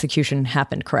that execution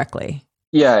happened correctly.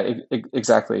 Yeah,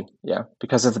 exactly. Yeah,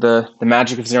 because of the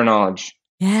magic of zero knowledge.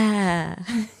 Yeah.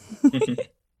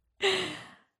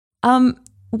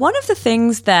 One of the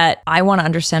things that I want to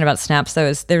understand about snaps, though,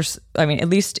 is at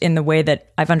least in the way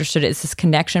that I've understood it, is this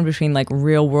connection between like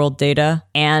real world data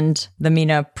and the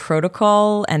Mina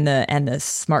protocol and the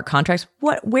smart contracts.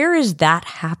 Where is that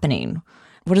happening?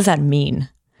 What does that mean?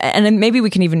 And then maybe we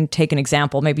can even take an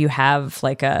example. Maybe you have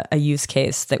like a use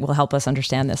case that will help us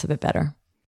understand this a bit better.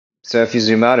 So if you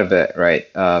zoom out a bit, right,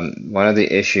 one of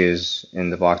the issues in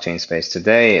the blockchain space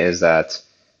today is that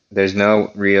there's no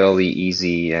really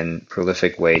easy and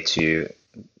prolific way to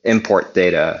import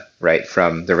data, right,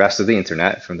 from the rest of the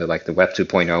internet, from the Web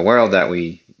 2.0 world that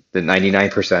the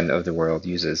 99% of the world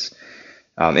uses,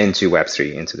 into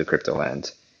Web3, into the crypto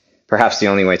land. Perhaps the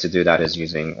only way to do that is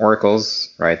using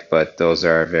oracles, right? But those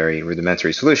are very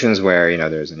rudimentary solutions where,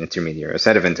 there's a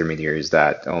set of intermediaries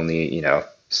that only,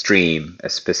 stream a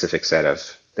specific set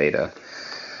of data.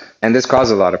 And this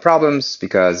causes a lot of problems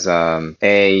because,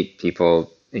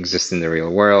 people exist in the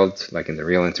real world, like in the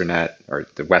real internet or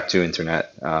the Web 2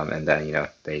 internet, and then,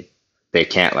 they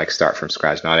can't start from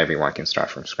scratch. Not everyone can start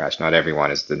from scratch. Not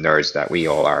everyone is the nerds that we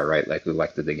all are, right? Like we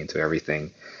like to dig into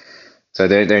everything. So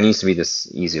there needs to be this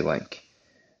easy link.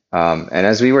 And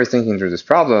as we were thinking through this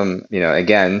problem,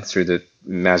 again, through the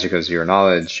magic of zero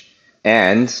knowledge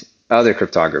and other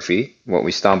cryptography, what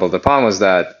we stumbled upon was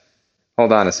that,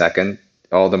 hold on a second,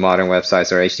 all the modern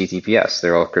websites are HTTPS.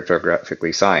 They're all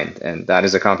cryptographically signed. And that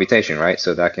is a computation, right?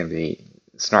 So that can be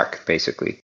snark,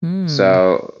 basically.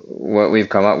 So what we've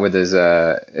come up with is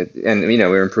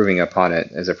we're improving upon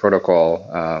it as a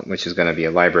protocol, which is going to be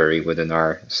a library within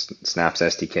our Snaps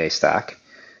SDK stack.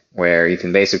 where you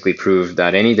can basically prove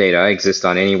that any data exists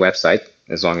on any website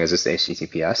as long as it's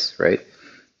HTTPS, right?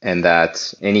 And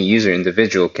that any user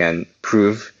individual can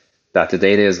prove that the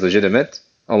data is legitimate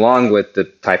along with the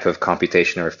type of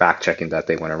computation or fact checking that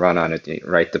they want to run on it,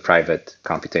 right? The private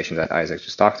computation that Isaac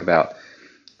just talked about,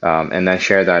 and then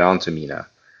share that onto Mina.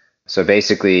 So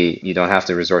basically, you don't have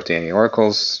to resort to any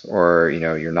oracles, or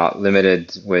you're not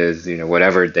limited with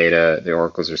whatever data the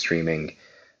oracles are streaming.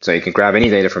 So you can grab any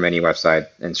data from any website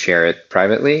and share it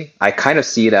privately. I kind of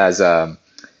see it as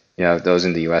those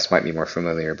in the US might be more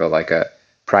familiar, but like a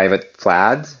private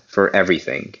Plaid for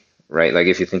everything, right? Like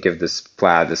if you think of this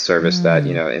Plaid, this service that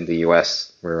in the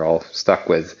US we're all stuck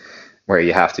with, where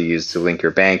you have to use to link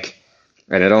your bank,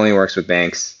 and it only works with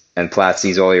banks. And Plaid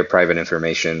sees all your private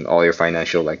information, all your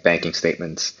financial like banking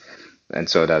statements, and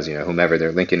so does whomever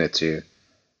they're linking it to.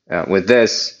 With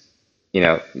this,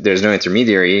 there's no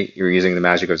intermediary. You're using the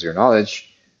magic of zero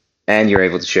knowledge, and you're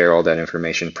able to share all that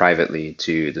information privately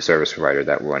to the service provider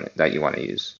that you want to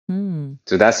use.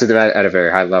 So that's at a very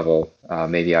high level.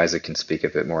 Maybe Isaac can speak a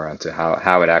bit more onto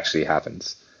how it actually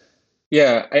happens.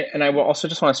 Yeah, I will also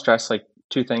just want to stress like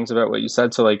two things about what you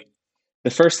said. So like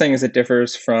the first thing is it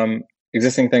differs from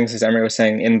existing things, as Emre was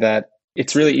saying, in that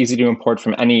it's really easy to import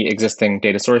from any existing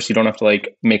data source. You don't have to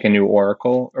like make a new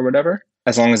Oracle or whatever,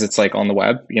 as long as it's like on the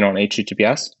web, on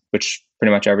HTTPS, which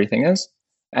pretty much everything is.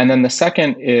 And then the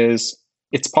second is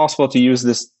it's possible to use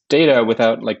this data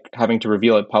without like having to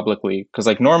reveal it publicly. Because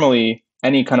like normally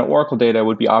any kind of Oracle data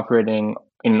would be operating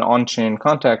in an on-chain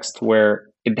context where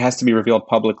it has to be revealed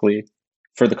publicly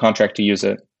for the contract to use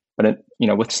it. But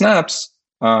with snaps,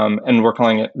 and we're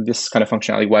calling it this kind of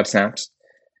functionality web snaps,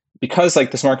 because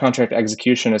like the smart contract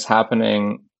execution is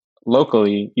happening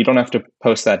locally, you don't have to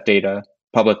post that data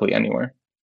publicly anywhere.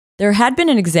 There had been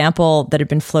an example that had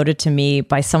been floated to me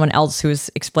by someone else who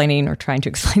was explaining or trying to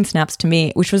explain snaps to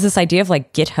me, which was this idea of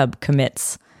like GitHub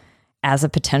commits as a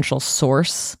potential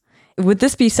source. Would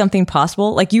this be something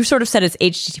possible? Like you sort of said it's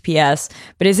HTTPS,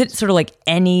 but is it sort of like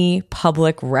any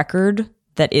public record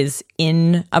that is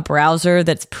in a browser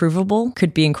that's provable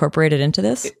could be incorporated into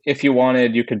this? If you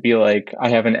wanted, you could be like, I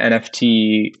have an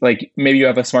NFT, like maybe you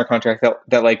have a smart contract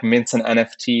that like mints an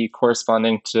NFT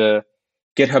corresponding to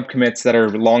GitHub commits that are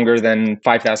longer than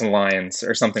 5,000 lines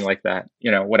or something like that,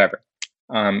 whatever.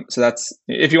 So that's,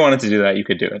 if you wanted to do that, you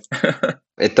could do it.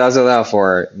 It does allow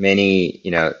for many,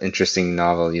 interesting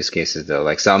novel use cases though.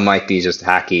 Like some might be just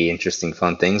hacky, interesting,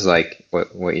 fun things like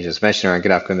what you just mentioned around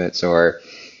GitHub commits, or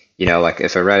like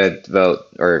if a Reddit vote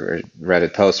or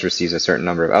Reddit post receives a certain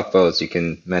number of upvotes, you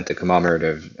can mint a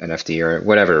commemorative NFT or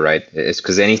whatever, right? It's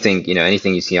because anything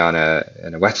you see on a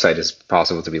website is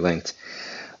possible to be linked.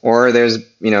 Or there's,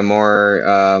 more,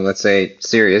 let's say,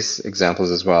 serious examples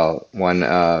as well. One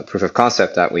proof of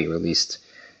concept that we released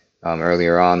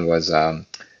earlier on was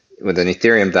with an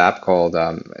Ethereum dApp called,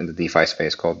 in the DeFi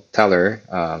space called Teller,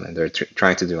 and they're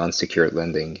trying to do unsecured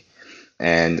lending.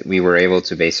 And we were able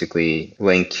to basically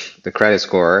link the credit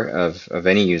score of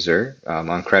any user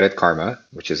on Credit Karma,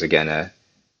 which is again a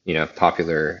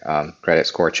popular credit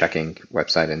score checking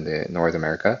website in the North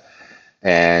America.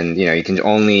 And you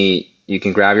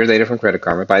can grab your data from Credit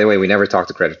Karma. By the way, we never talked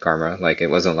to Credit Karma. Like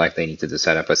it wasn't like they needed to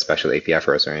set up a special API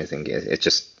for us or anything. It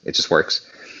just works.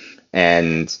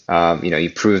 And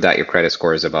you prove that your credit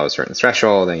score is above a certain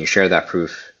threshold, and you share that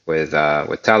proof with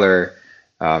Teller.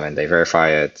 And they verify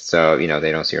it. So,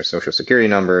 they don't see your social security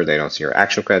number. They don't see your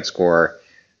actual credit score.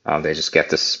 They just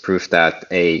get this proof that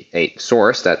a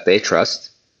source that they trust,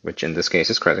 which in this case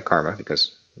is Credit Karma,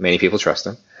 because many people trust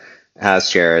them, has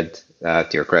shared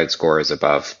that your credit score is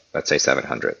above, let's say,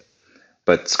 700.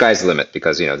 But sky's the limit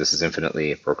because, this is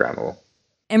infinitely programmable.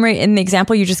 Emre, in the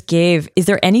example you just gave, is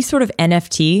there any sort of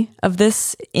NFT of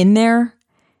this in there?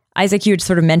 Isaac, you had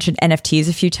sort of mentioned NFTs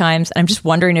a few times. I'm just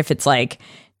wondering if it's like,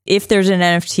 if there's an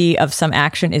NFT of some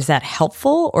action, is that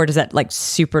helpful, or does that like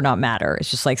super not matter?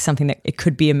 It's just like something that it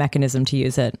could be a mechanism to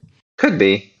use it. Could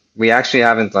be. We actually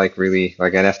haven't like really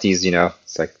like NFTs,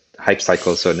 it's like hype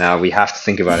cycle. So now we have to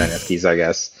think about NFTs, I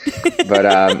guess.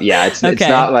 But yeah, it's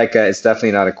not like it's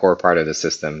definitely not a core part of the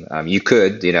system. You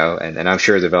could, and I'm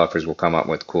sure developers will come up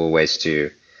with cool ways to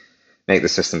make the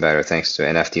system better thanks to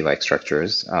NFT-like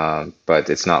structures. But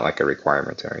it's not like a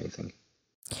requirement or anything.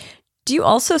 Do you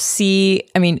also see,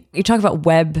 you talk about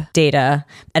web data,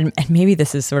 and maybe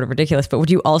this is sort of ridiculous, but would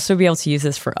you also be able to use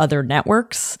this for other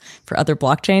networks, for other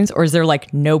blockchains? Or is there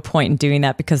like no point in doing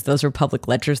that because those are public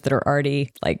ledgers that are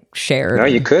already like shared? No,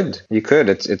 you could.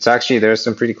 It's actually, there's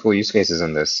some pretty cool use cases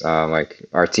in this. Like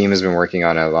our team has been working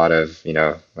on a lot of,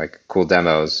 like cool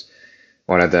demos.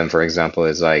 One of them, for example,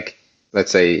 is like,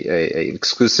 let's say a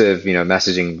exclusive,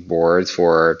 messaging board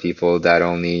for people that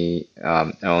only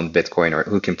own Bitcoin, or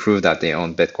who can prove that they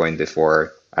own Bitcoin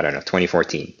before, I don't know,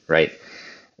 2014, right?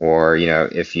 Or,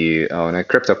 if you own a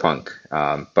CryptoPunk,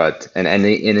 but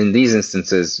in these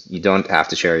instances, you don't have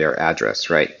to share your address,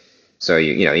 right? So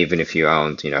even if you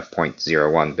owned, zero point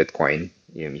 0.01 Bitcoin,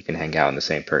 you can hang out in the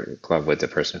same club with the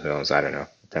person who owns, I don't know,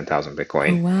 10,000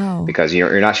 Bitcoin. Oh, wow. Because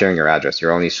you're not sharing your address.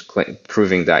 You're only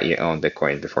proving that you own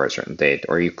Bitcoin before a certain date,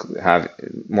 or you have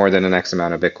more than an X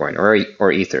amount of Bitcoin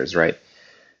or Ethers, right?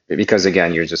 Because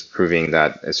again, you're just proving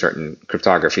that a certain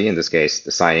cryptography, in this case,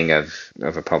 the signing of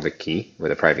a public key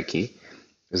with a private key,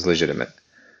 is legitimate.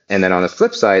 And then on the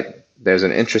flip side, there's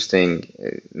an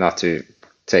interesting, not to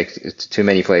take it to too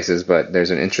many places, but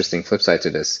there's an interesting flip side to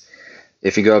this.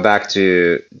 If you go back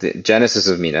to the genesis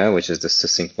of Mina, which is the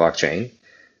succinct blockchain,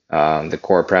 the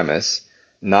core premise,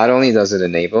 not only does it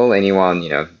enable anyone,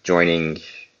 joining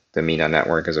the Mina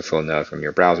network as a full node from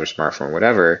your browser, smartphone,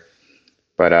 whatever,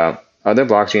 but other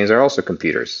blockchains are also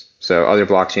computers. So other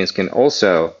blockchains can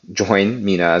also join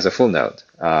Mina as a full node.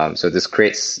 So this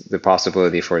creates the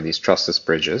possibility for these trustless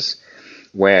bridges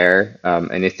where an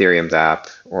Ethereum dApp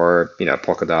or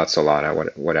Polkadot,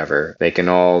 Solana, whatever, they can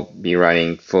all be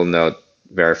running full node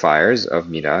verifiers of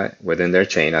Mina within their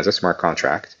chain as a smart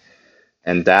contract.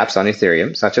 And dApps on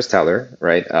Ethereum, such as Teller,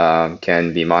 right,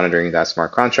 can be monitoring that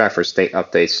smart contract for state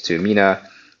updates to Mina,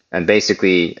 and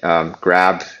basically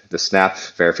grab the snap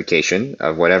verification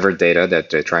of whatever data that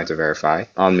they're trying to verify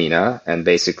on Mina, and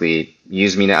basically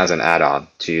use Mina as an add-on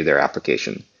to their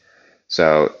application.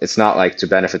 So it's not like, to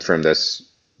benefit from this,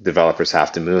 developers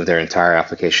have to move their entire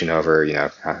application over,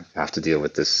 have to deal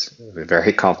with this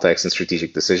very complex and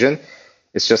strategic decision.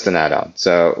 It's just an add-on.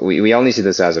 So we only see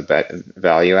this as a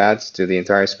value add to the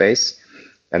entire space,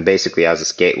 and basically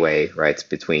as a gateway, right,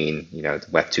 between the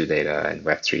Web2 data and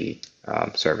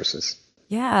Web3 services.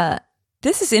 Yeah,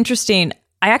 this is interesting.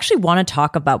 I actually want to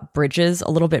talk about bridges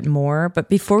a little bit more, but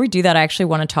before we do that, I actually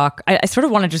want to talk, I sort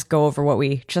of want to just go over what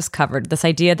we just covered, this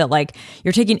idea that like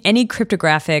you're taking any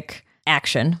cryptographic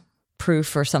action,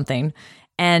 proof or something,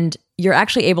 and you're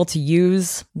actually able to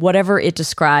use whatever it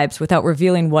describes without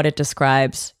revealing what it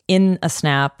describes in a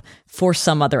snap for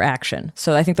some other action.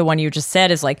 So I think the one you just said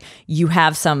is like, you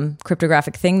have some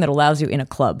cryptographic thing that allows you in a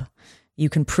club. You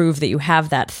can prove that you have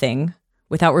that thing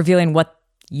without revealing what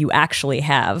you actually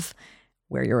have,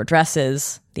 where your address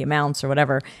is, the amounts or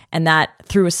whatever. And that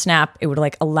through a snap, it would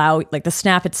like allow, like the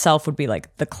snap itself would be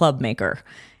like the club maker,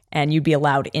 and you'd be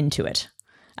allowed into it.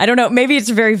 I don't know, maybe it's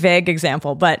a very vague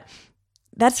example, but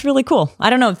that's really cool. I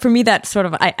don't know. For me, that sort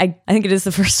of, I think it is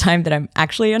the first time that I'm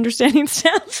actually understanding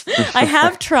snaps. I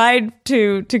have tried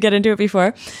to get into it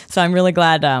before. So I'm really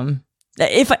glad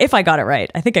if I got it right.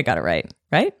 I think I got it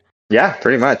right? Yeah,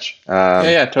 pretty much.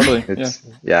 Yeah, totally.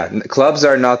 Clubs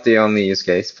are not the only use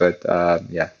case, but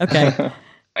yeah. Okay.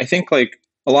 I think like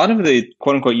a lot of the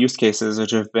quote unquote use cases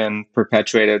which have been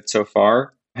perpetuated so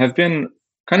far have been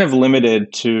kind of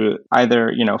limited to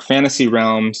either, fantasy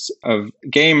realms of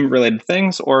game related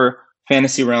things or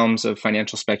fantasy realms of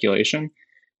financial speculation,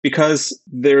 because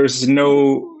there's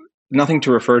nothing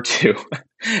to refer to.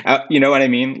 You know what I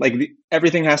mean? Like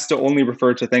everything has to only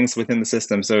refer to things within the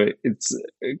system. So it's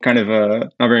kind of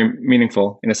not very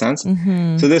meaningful in a sense.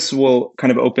 Mm-hmm. So this will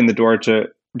kind of open the door to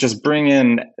just bring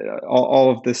in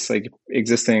all of this like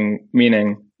existing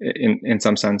meaning in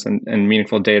some sense and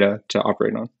meaningful data to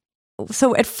operate on.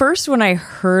 So at first, when I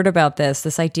heard about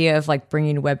this idea of like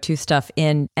bringing Web2 stuff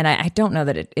in, and I don't know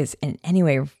that it is in any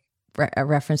way a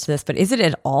reference to this, but is it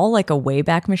at all like a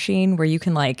Wayback Machine where you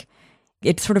can like,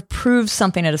 it sort of proves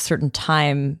something at a certain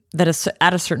time, that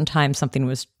at a certain time something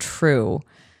was true?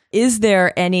 Is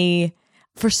there any,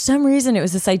 for some reason it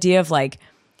was this idea of like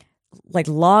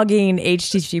logging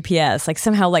HTTPS, like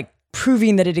somehow like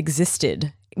proving that it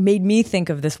existed. It made me think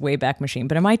of this Wayback Machine,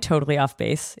 but am I totally off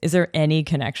base? Is there any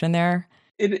connection there?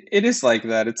 It is like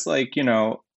that. It's like,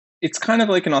 it's kind of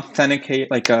like an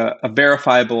authenticate, like a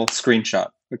verifiable screenshot.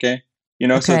 Okay.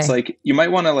 So it's like, you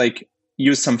might want to like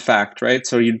use some fact, right?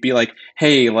 So you'd be like,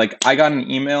 hey, like I got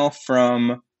an email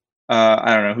from,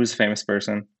 I don't know, who's a famous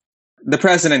person. The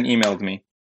president emailed me.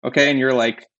 Okay. And you're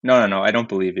like, no, I don't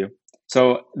believe you.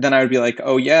 So then I would be like,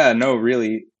 oh yeah, no,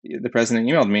 really, the president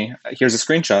emailed me. Here's a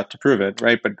screenshot to prove it,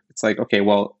 right? But it's like, okay,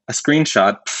 well, a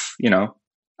screenshot,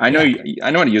 I know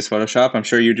how to use Photoshop. I'm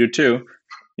sure you do too.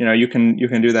 You can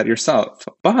do that yourself.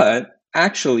 But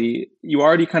actually, you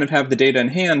already kind of have the data in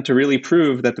hand to really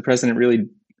prove that the president really,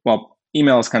 well,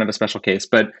 email is kind of a special case,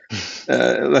 but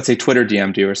let's say Twitter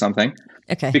DM'd you or something.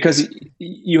 Okay. Because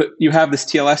you have this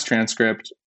TLS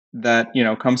transcript that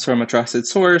comes from a trusted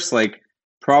source, like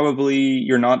probably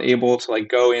you're not able to like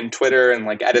go in Twitter and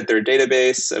like edit their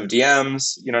database of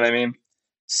DMs. You know what I mean?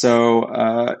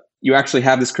 So you actually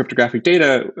have this cryptographic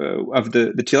data of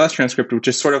the TLS transcript, which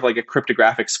is sort of like a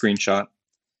cryptographic screenshot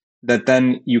that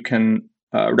then you can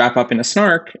wrap up in a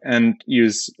snark and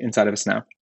use inside of a snap.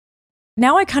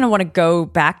 Now I kind of want to go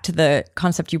back to the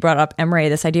concept you brought up, Emre,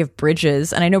 this idea of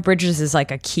bridges. And I know bridges is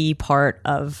like a key part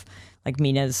of like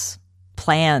Mina's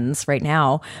plans right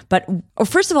now. But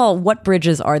first of all, what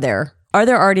bridges are there? Are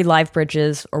there already live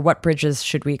bridges, or what bridges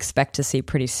should we expect to see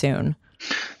pretty soon?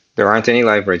 There aren't any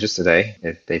live bridges today.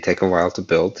 They take a while to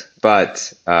build,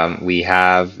 but we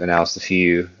have announced a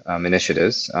few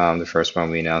initiatives. The first one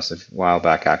we announced a while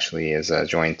back actually is a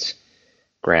joint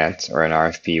grant or an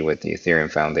RFP with the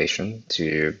Ethereum Foundation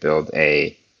to build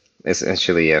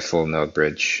essentially a full node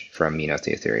bridge from Mina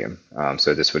to Ethereum.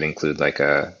 So this would include like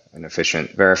an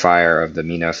efficient verifier of the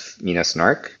Mina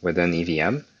snark within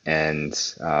EVM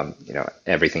and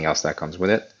everything else that comes with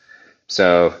it.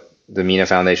 So the Mina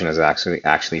Foundation has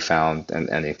actually found, and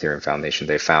the Ethereum Foundation,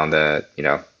 they found a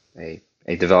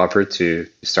developer to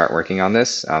start working on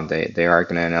this. They are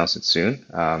going to announce it soon,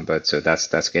 but so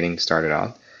that's getting started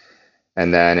on.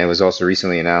 And then it was also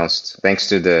recently announced, thanks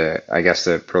to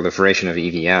the proliferation of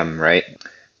EVM, right?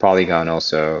 Polygon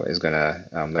also is going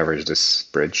to leverage this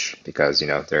bridge because,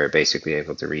 they're basically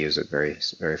able to reuse it very,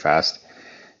 very fast.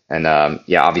 And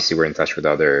obviously we're in touch with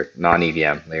other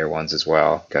non-EVM layer ones as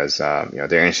well because,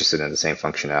 they're interested in the same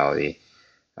functionality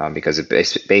because it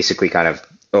basically kind of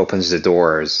opens the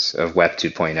doors of Web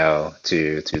 2.0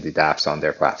 to the dApps on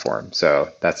their platform. So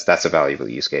that's a valuable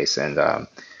use case. And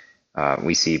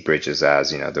we see bridges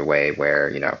as, the way where,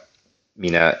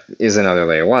 Mina is another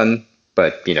layer one,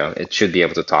 but, it should be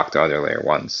able to talk to other layer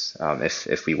ones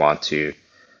if we want to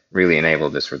really enable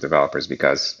this for developers,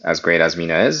 because as great as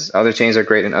Mina is, other chains are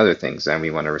great in other things, and we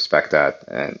want to respect that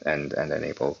and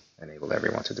enable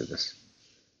everyone to do this.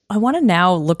 I want to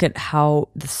now look at how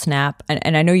the snap,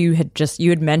 and I know you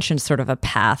had mentioned sort of a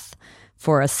path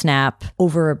for a snap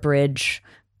over a bridge,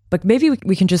 but maybe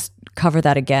we can just cover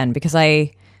that again, because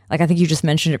I think you just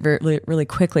mentioned it really, really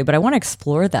quickly, but I want to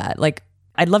explore that. Like,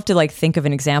 I'd love to think of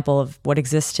an example of what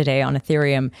exists today on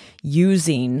Ethereum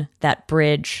using that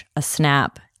bridge, a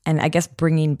snap, and I guess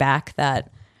bringing back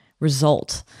that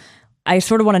result. I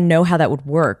sort of want to know how that would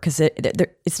work, because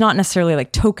it's not necessarily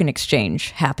like token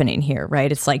exchange happening here,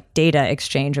 right? It's like data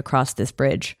exchange across this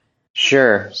bridge.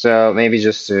 Sure. So maybe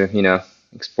just to,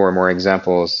 explore more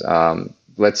examples.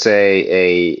 Let's say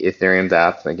a Ethereum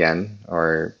dApp again,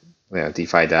 or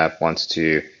DeFi dApp wants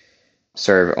to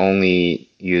serve only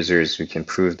users who can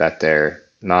prove that they're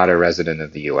not a resident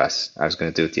of the US. I was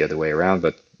going to do it the other way around,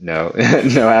 but no,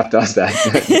 no app does that.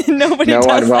 No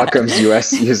one welcomes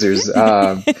US users.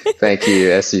 Thank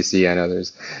you, SEC and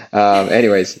others.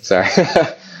 Anyways, sorry.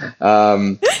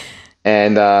 But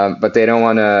they don't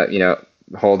want to,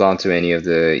 hold on to any of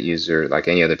the user, like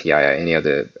any of the PII, any of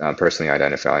the personally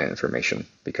identified information,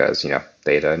 because,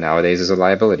 data nowadays is a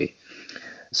liability.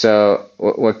 So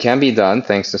what can be done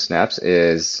thanks to snaps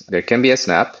is there can be a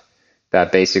snap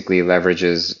that basically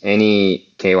leverages any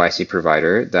KYC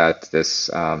provider that this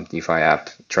DeFi app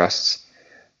trusts.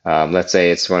 Let's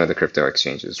say it's one of the crypto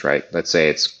exchanges, right? Let's say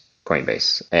it's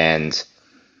Coinbase. And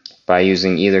by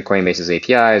using either Coinbase's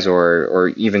APIs or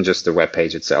even just the web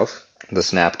page itself, the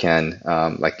snap can,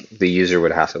 the user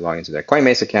would have to log into their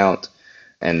Coinbase account,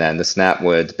 and then the snap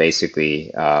would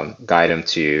basically guide them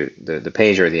to the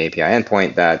page or the API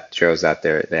endpoint that shows that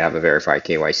they have a verified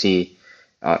KYC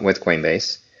with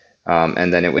Coinbase.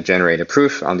 And then it would generate a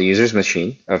proof on the user's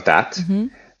machine of that. Mm-hmm.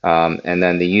 And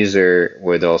then the user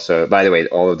would also, by the way,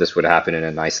 all of this would happen in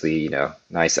a nice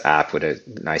app with a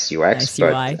nice UX. Nice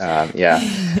UI.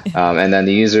 And then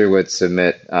the user would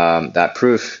submit that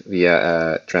proof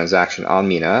via a transaction on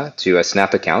Mina to a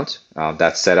Snap account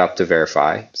that's set up to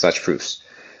verify such proofs.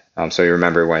 So you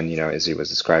remember when, as he was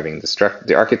describing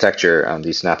the architecture,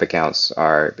 these Snap accounts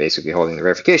are basically holding the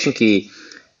verification key.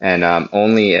 And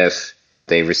only if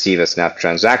they receive a Snap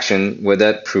transaction with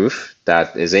that proof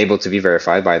that is able to be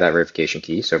verified by that verification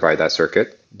key, so by that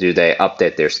circuit, do they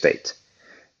update their state,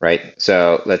 right?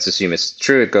 So let's assume it's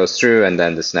true, it goes through, and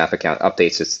then the Snap account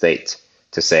updates its state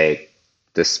to say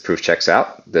this proof checks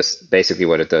out. This basically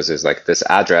what it does is this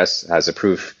address has a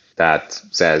proof that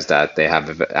says that they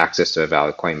have access to a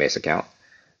valid Coinbase account.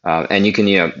 And you can,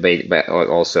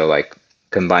 also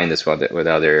combine this with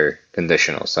other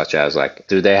conditionals, such as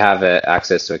do they have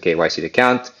access to a KYC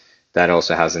account that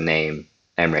also has a name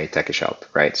Emre Tekeshelp,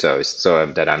 right? So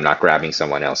that I'm not grabbing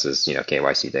someone else's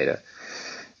KYC data.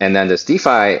 And then this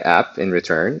DeFi app in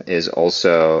return is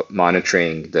also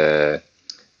monitoring the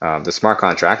the smart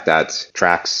contract that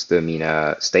tracks the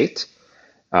Mina state.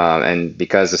 And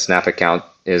because the Snap account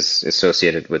is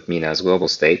associated with Mina's global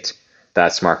state,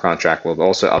 that smart contract will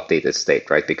also update its state,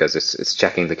 right? Because it's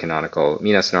checking the canonical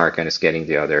Mina snark and it's getting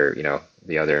the other,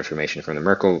 the other information from the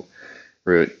Merkle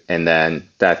root. And then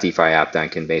that DeFi app then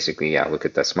can basically look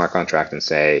at that smart contract and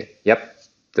say, yep,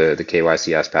 the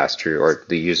KYC has passed through, or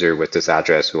the user with this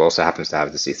address who also happens to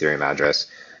have this Ethereum address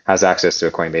has access to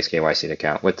a Coinbase KYC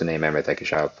account with the name Emre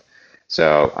Tekishaup.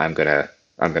 So I'm gonna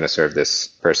serve this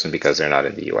person because they're not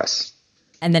in the US.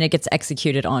 And then it gets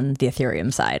executed on the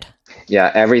Ethereum side.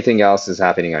 Yeah, everything else is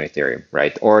happening on Ethereum,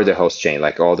 right? Or the host chain,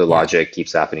 like all the logic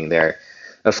keeps happening there.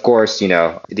 Of course,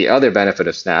 the other benefit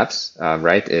of snaps,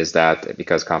 right, is that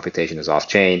because computation is off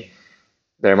chain,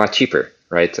 they're much cheaper,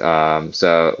 right?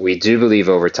 So we do believe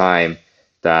over time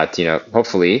that,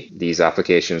 hopefully these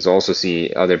applications also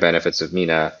see other benefits of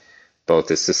Mina, both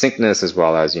the succinctness as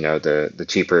well as, the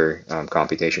cheaper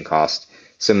computation cost,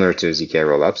 similar to ZK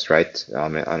rollups, right,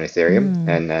 on Ethereum,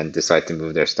 and then decide to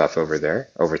move their stuff over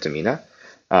to Mina.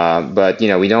 But,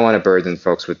 we don't want to burden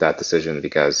folks with that decision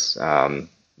because,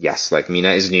 yes, like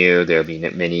Mina is new. There'll be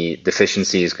many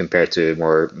deficiencies compared to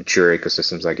more mature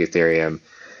ecosystems like Ethereum.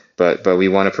 But we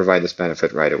want to provide this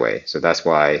benefit right away. So that's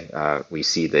why we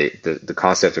see the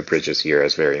concept of bridges here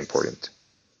as very important.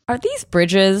 Are these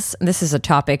bridges, this is a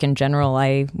topic in general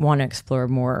I want to explore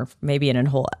more, maybe in a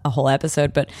whole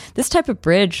episode, but this type of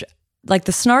bridge, like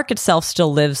the snark itself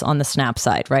still lives on the Snap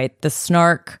side, right? The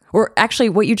snark, or actually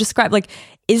what you described, like,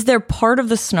 is there part of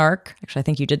the snark, actually I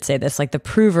think you did say this, like the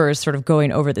prover is sort of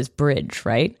going over this bridge,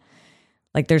 right?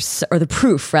 Like there's a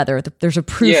proof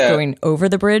going over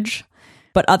the bridge,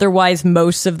 but otherwise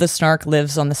most of the snark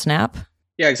lives on the Snap?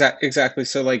 Yeah, exactly.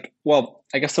 So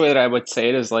I guess the way that I would say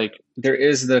it is there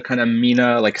is the kind of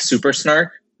Mina super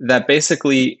snark that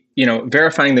basically,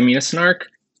 verifying the Mina snark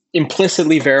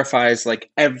implicitly verifies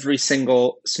every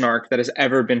single snark that has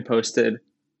ever been posted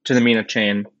to the Mina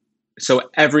chain. So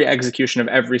every execution of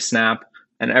every snap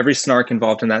and every snark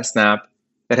involved in that snap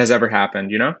that has ever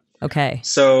happened, Okay.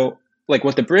 So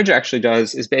what the bridge actually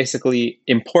does is basically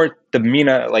import the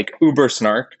Mina Uber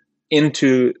snark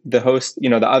into the host, the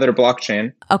other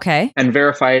blockchain. Okay. And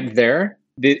verify it there.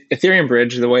 The Ethereum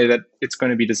bridge, the way that it's going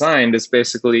to be designed is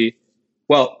basically,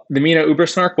 the Mina Uber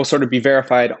snark will sort of be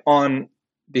verified on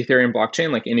the Ethereum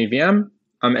blockchain, like in EVM,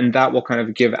 and that will kind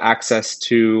of give access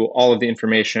to all of the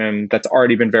information that's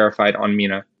already been verified on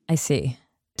Mina. I see.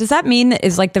 Does that mean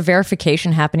is the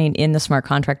verification happening in the smart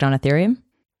contract on Ethereum?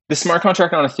 The smart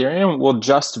contract on Ethereum will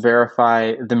just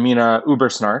verify the Mina Uber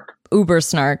snark.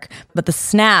 But the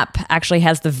Snap actually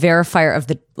has the verifier of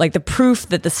the proof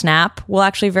that the Snap will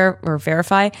actually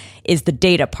verify is the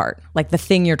data part, like the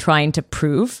thing you're trying to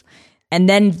prove. And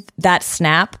then that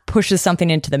Snap pushes something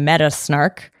into the meta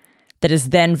snark that is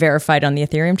then verified on the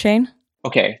Ethereum chain.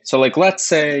 Okay, so let's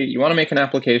say you want to make an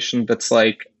application that's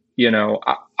I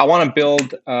want to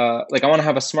build, I want to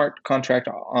have a smart contract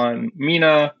on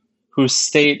Mina whose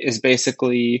state is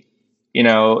basically,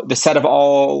 the set of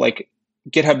all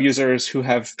GitHub users who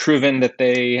have proven that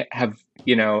they have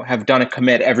done a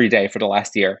commit every day for the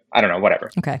last year. I don't know,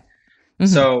 whatever. Okay. Mm-hmm.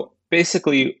 So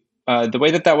basically, the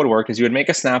way that would work is you would make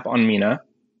a snap on Mina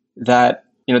that,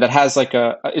 that has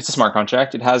it's a smart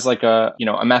contract. It has a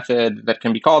method that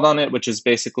can be called on it, which is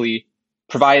basically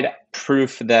provide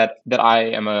proof that I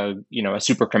am a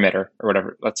super committer or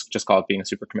whatever. Let's just call it being a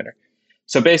super committer.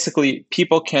 So basically,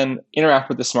 people can interact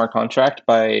with the smart contract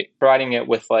by providing it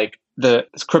with the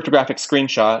cryptographic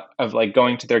screenshot of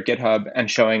going to their GitHub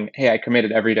and showing, hey, I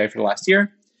committed every day for the last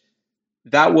year.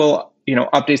 That will,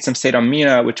 update some state on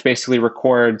Mina, which basically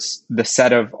records the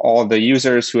set of all the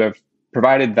users who have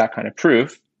provided that kind of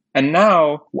proof. And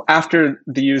now, after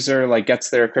the user gets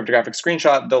their cryptographic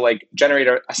screenshot, they'll generate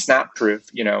a snap proof,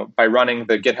 by running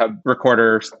the GitHub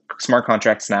recorder smart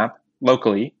contract snap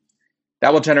locally.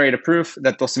 That will generate a proof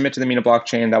that they'll submit to the Mina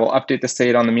blockchain that will update the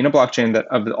state on the Mina blockchain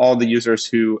of all the users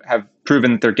who have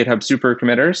proven that they're GitHub super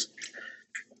committers.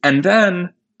 And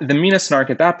then the Mina snark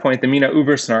at that point, the Mina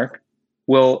Uber snark,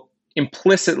 will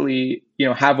implicitly,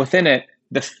 have within it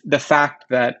the fact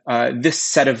that this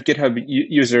set of GitHub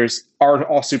users are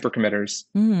all super committers.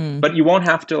 Mm. But you won't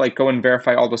have to go and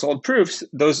verify all those old proofs.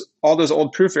 All those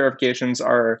old proof verifications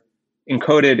are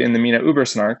encoded in the Mina Uber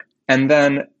snark. And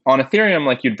then on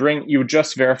Ethereum, you would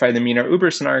just verify the Mina Uber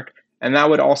snark, and that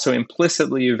would also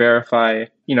implicitly verify,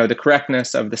 the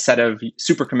correctness of the set of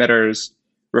super committers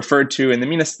referred to in the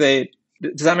Mina state.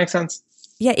 Does that make sense?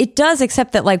 Yeah, it does,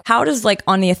 except that how does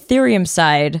on the Ethereum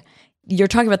side, you're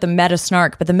talking about the meta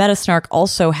snark, but the meta snark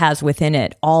also has within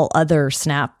it all other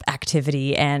Snap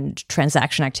activity and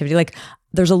transaction activity.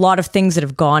 there's a lot of things that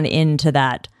have gone into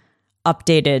that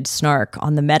updated snark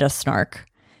on the meta snark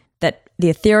that the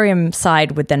Ethereum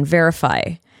side would then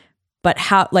verify. But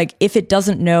how, like, if it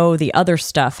doesn't know the other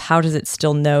stuff, how does it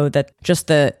still know that just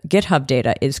the GitHub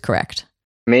data is correct?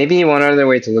 Maybe one other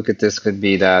way to look at this could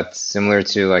be that similar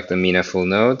to like the Mina full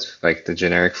node, like the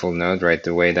generic full node, right?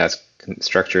 The way that's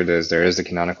structured is there is the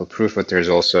canonical proof, but there's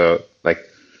also like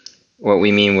what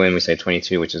we mean when we say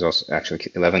 22, which is also actually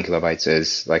 11 kilobytes,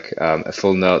 is like a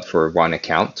full node for one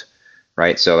account,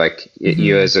 right? So like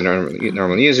you as a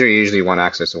normal user, you usually want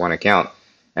access to one account.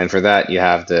 And for that, you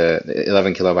have the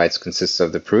 11 kilobytes consists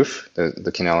of the proof,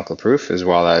 the canonical proof, as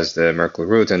well as the Merkle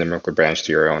root and the Merkle branch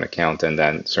to your own account, and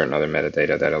then certain other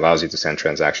metadata that allows you to send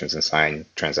transactions and sign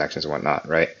transactions and whatnot,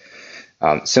 right?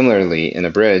 Similarly, in a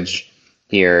bridge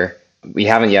here, we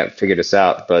haven't yet figured this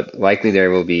out, but likely there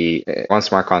will be one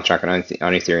smart contract on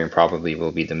Ethereum probably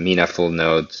will be the Mina full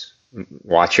node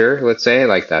watcher, let's say,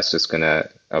 like that's just going to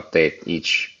update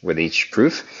with each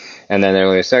proof. And then there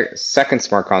will be a second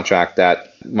smart contract that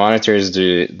monitors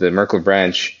the Merkle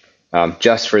branch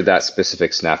just for that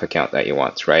specific Snap account that you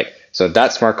want, right? So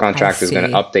that smart contract is going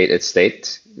to update its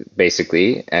state,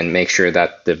 basically, and make sure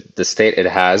that the state it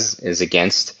has is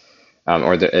against,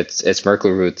 or its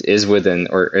Merkle root is within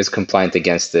or is compliant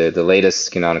against the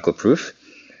latest canonical proof.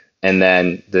 And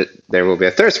then there will be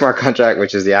a third smart contract,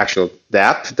 which is the actual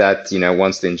dApp that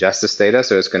wants to ingest this data.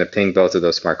 So it's going to ping both of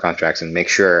those smart contracts and make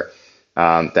sure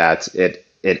that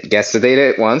it gets the data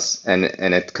it wants, and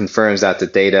it confirms that the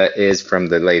data is from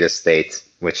the latest state,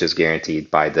 which is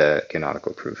guaranteed by the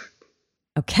canonical proof.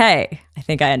 Okay, I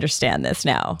think I understand this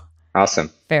now. Awesome.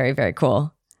 Very, very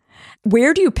cool.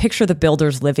 Where do you picture the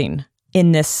builders living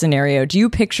in this scenario? Do you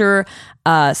picture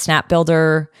a Snap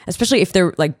builder, especially if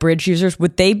they're like bridge users,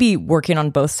 would they be working on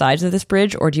both sides of this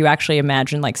bridge? Or do you actually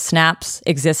imagine like Snaps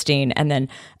existing and then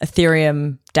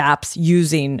Ethereum dApps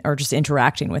using or just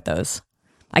interacting with those?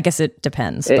 I guess it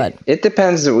depends. It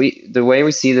depends. The way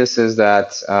we see this is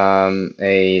that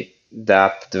a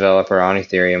dApp developer on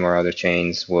Ethereum or other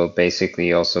chains will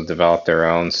basically also develop their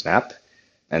own Snap.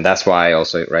 And that's why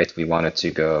also, right, we wanted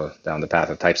to go down the path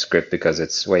of TypeScript because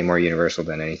it's way more universal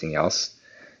than anything else.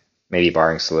 Maybe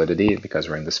barring Solidity because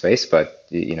we're in the space, but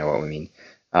you know what we mean.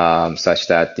 Such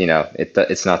that,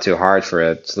 it's not too hard for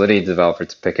a Solidity developer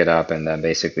to pick it up and then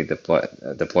basically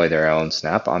deploy their own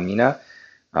Snap on Mina,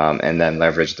 and then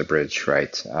leverage the bridge,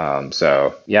 right?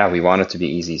 So yeah, we want it to be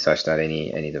easy such that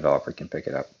any developer can pick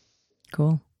it up.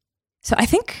 Cool. So I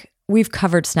think we've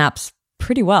covered Snaps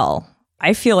pretty well.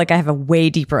 I feel like I have a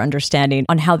way deeper understanding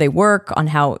on how they work, on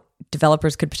how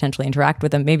developers could potentially interact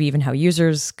with them, maybe even how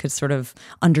users could sort of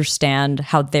understand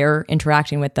how they're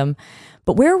interacting with them.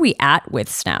 But where are we at with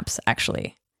Snaps,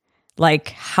 actually? Like,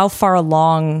 how far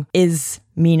along is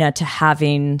Mina to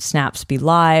having Snaps be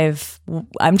live?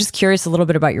 I'm just curious a little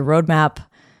bit about your roadmap.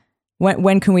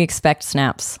 When can we expect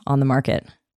Snaps on the market?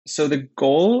 So the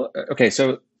goal,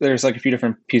 so there's like a few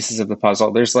different pieces of the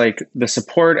puzzle. There's like the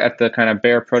support at the kind of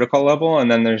bare protocol level,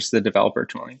 and then there's the developer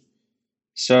tooling.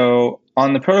 So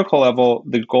on the protocol level,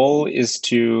 the goal is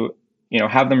to,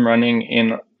 have them running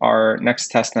in our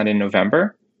next testnet in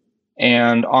November.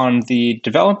 And on the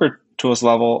developer tools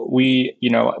level, we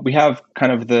have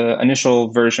kind of the initial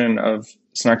version of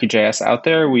Snarky.js out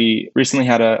there. We recently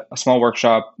had a small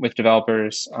workshop with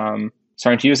developers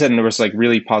starting to use it, and there was like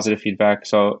really positive feedback.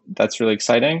 So that's really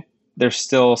exciting. There's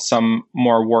still some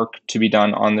more work to be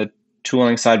done on the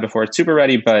tooling side before it's super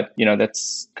ready, but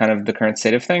that's kind of the current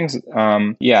state of things.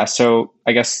 So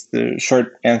I guess the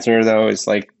short answer though is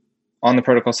like on the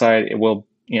protocol side, it will,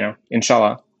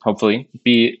 inshallah, hopefully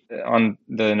be on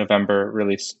the November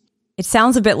release. It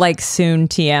sounds a bit like soon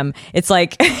TM. It's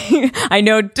like, I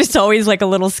know it's always like a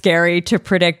little scary to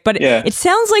predict, but it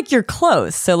sounds like you're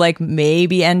close. So like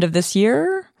maybe end of this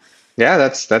year? Yeah,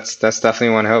 that's definitely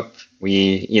one hope.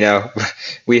 We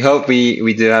hope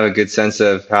we do have a good sense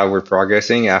of how we're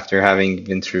progressing after having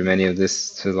been through many of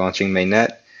this to launching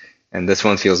mainnet, and this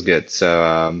one feels good.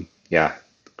 So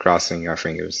crossing our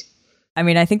fingers. I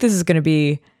mean, I think this is going to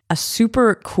be a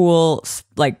super cool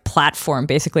like platform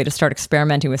basically to start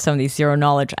experimenting with some of these zero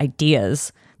knowledge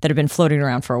ideas that have been floating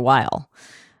around for a while.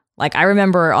 Like I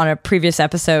remember on a previous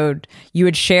episode, you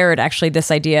had shared actually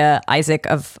this idea, Isaac,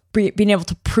 of being able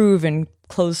to prove in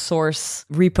closed source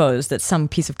repos that some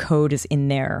piece of code is in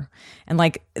there. And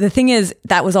like the thing is,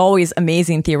 that was always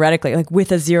amazing theoretically, like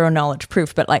with a zero knowledge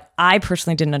proof. But like I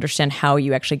personally didn't understand how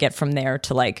you actually get from there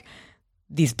to like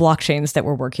these blockchains that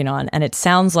we're working on. And it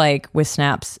sounds like with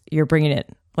Snaps, you're bringing it,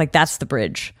 like that's the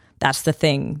bridge. That's the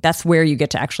thing. That's where you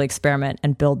get to actually experiment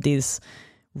and build these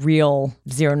real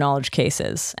zero knowledge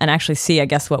cases and actually see, I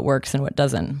guess, what works and what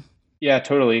doesn't. Yeah,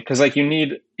 totally. Because like you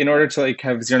need, in order to like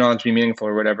have zero knowledge be meaningful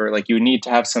or whatever, like you need to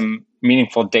have some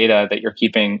meaningful data that you're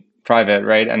keeping private,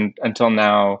 right? And until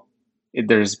now,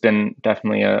 there's been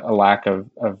definitely a lack of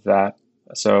that.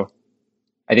 So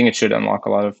I think it should unlock a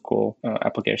lot of cool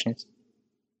applications.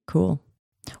 Cool.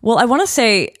 Well, I want to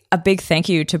say a big thank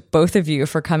you to both of you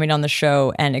for coming on the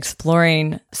show and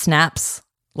exploring snaps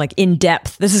like in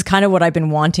depth. This is kind of what I've been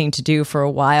wanting to do for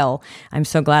a while. I'm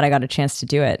so glad I got a chance to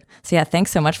do it. So yeah,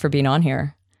 thanks so much for being on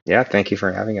here. Yeah, thank you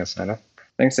for having us, Anna.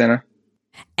 Thanks, Anna.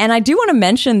 And I do want to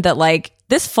mention that like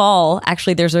this fall,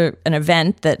 actually, there's an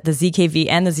event that the ZKV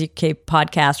and the ZK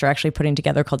podcast are actually putting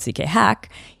together called ZK Hack.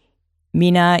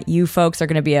 Mina, you folks are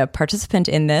going to be a participant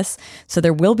in this. So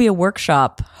there will be a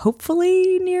workshop,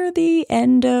 hopefully near the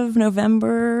end of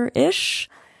November-ish.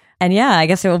 And yeah, I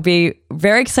guess it will be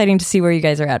very exciting to see where you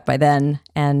guys are at by then.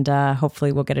 And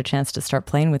hopefully we'll get a chance to start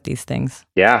playing with these things.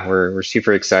 Yeah, we're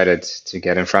super excited to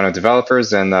get in front of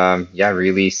developers and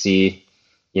really see,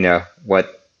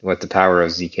 what the power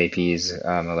of ZKPs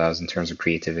allows in terms of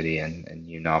creativity and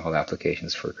new novel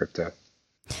applications for crypto.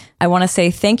 I want to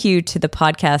say thank you to the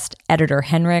podcast editor,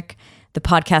 Henrik, the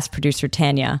podcast producer,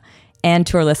 Tanya, and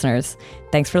to our listeners.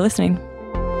 Thanks for listening.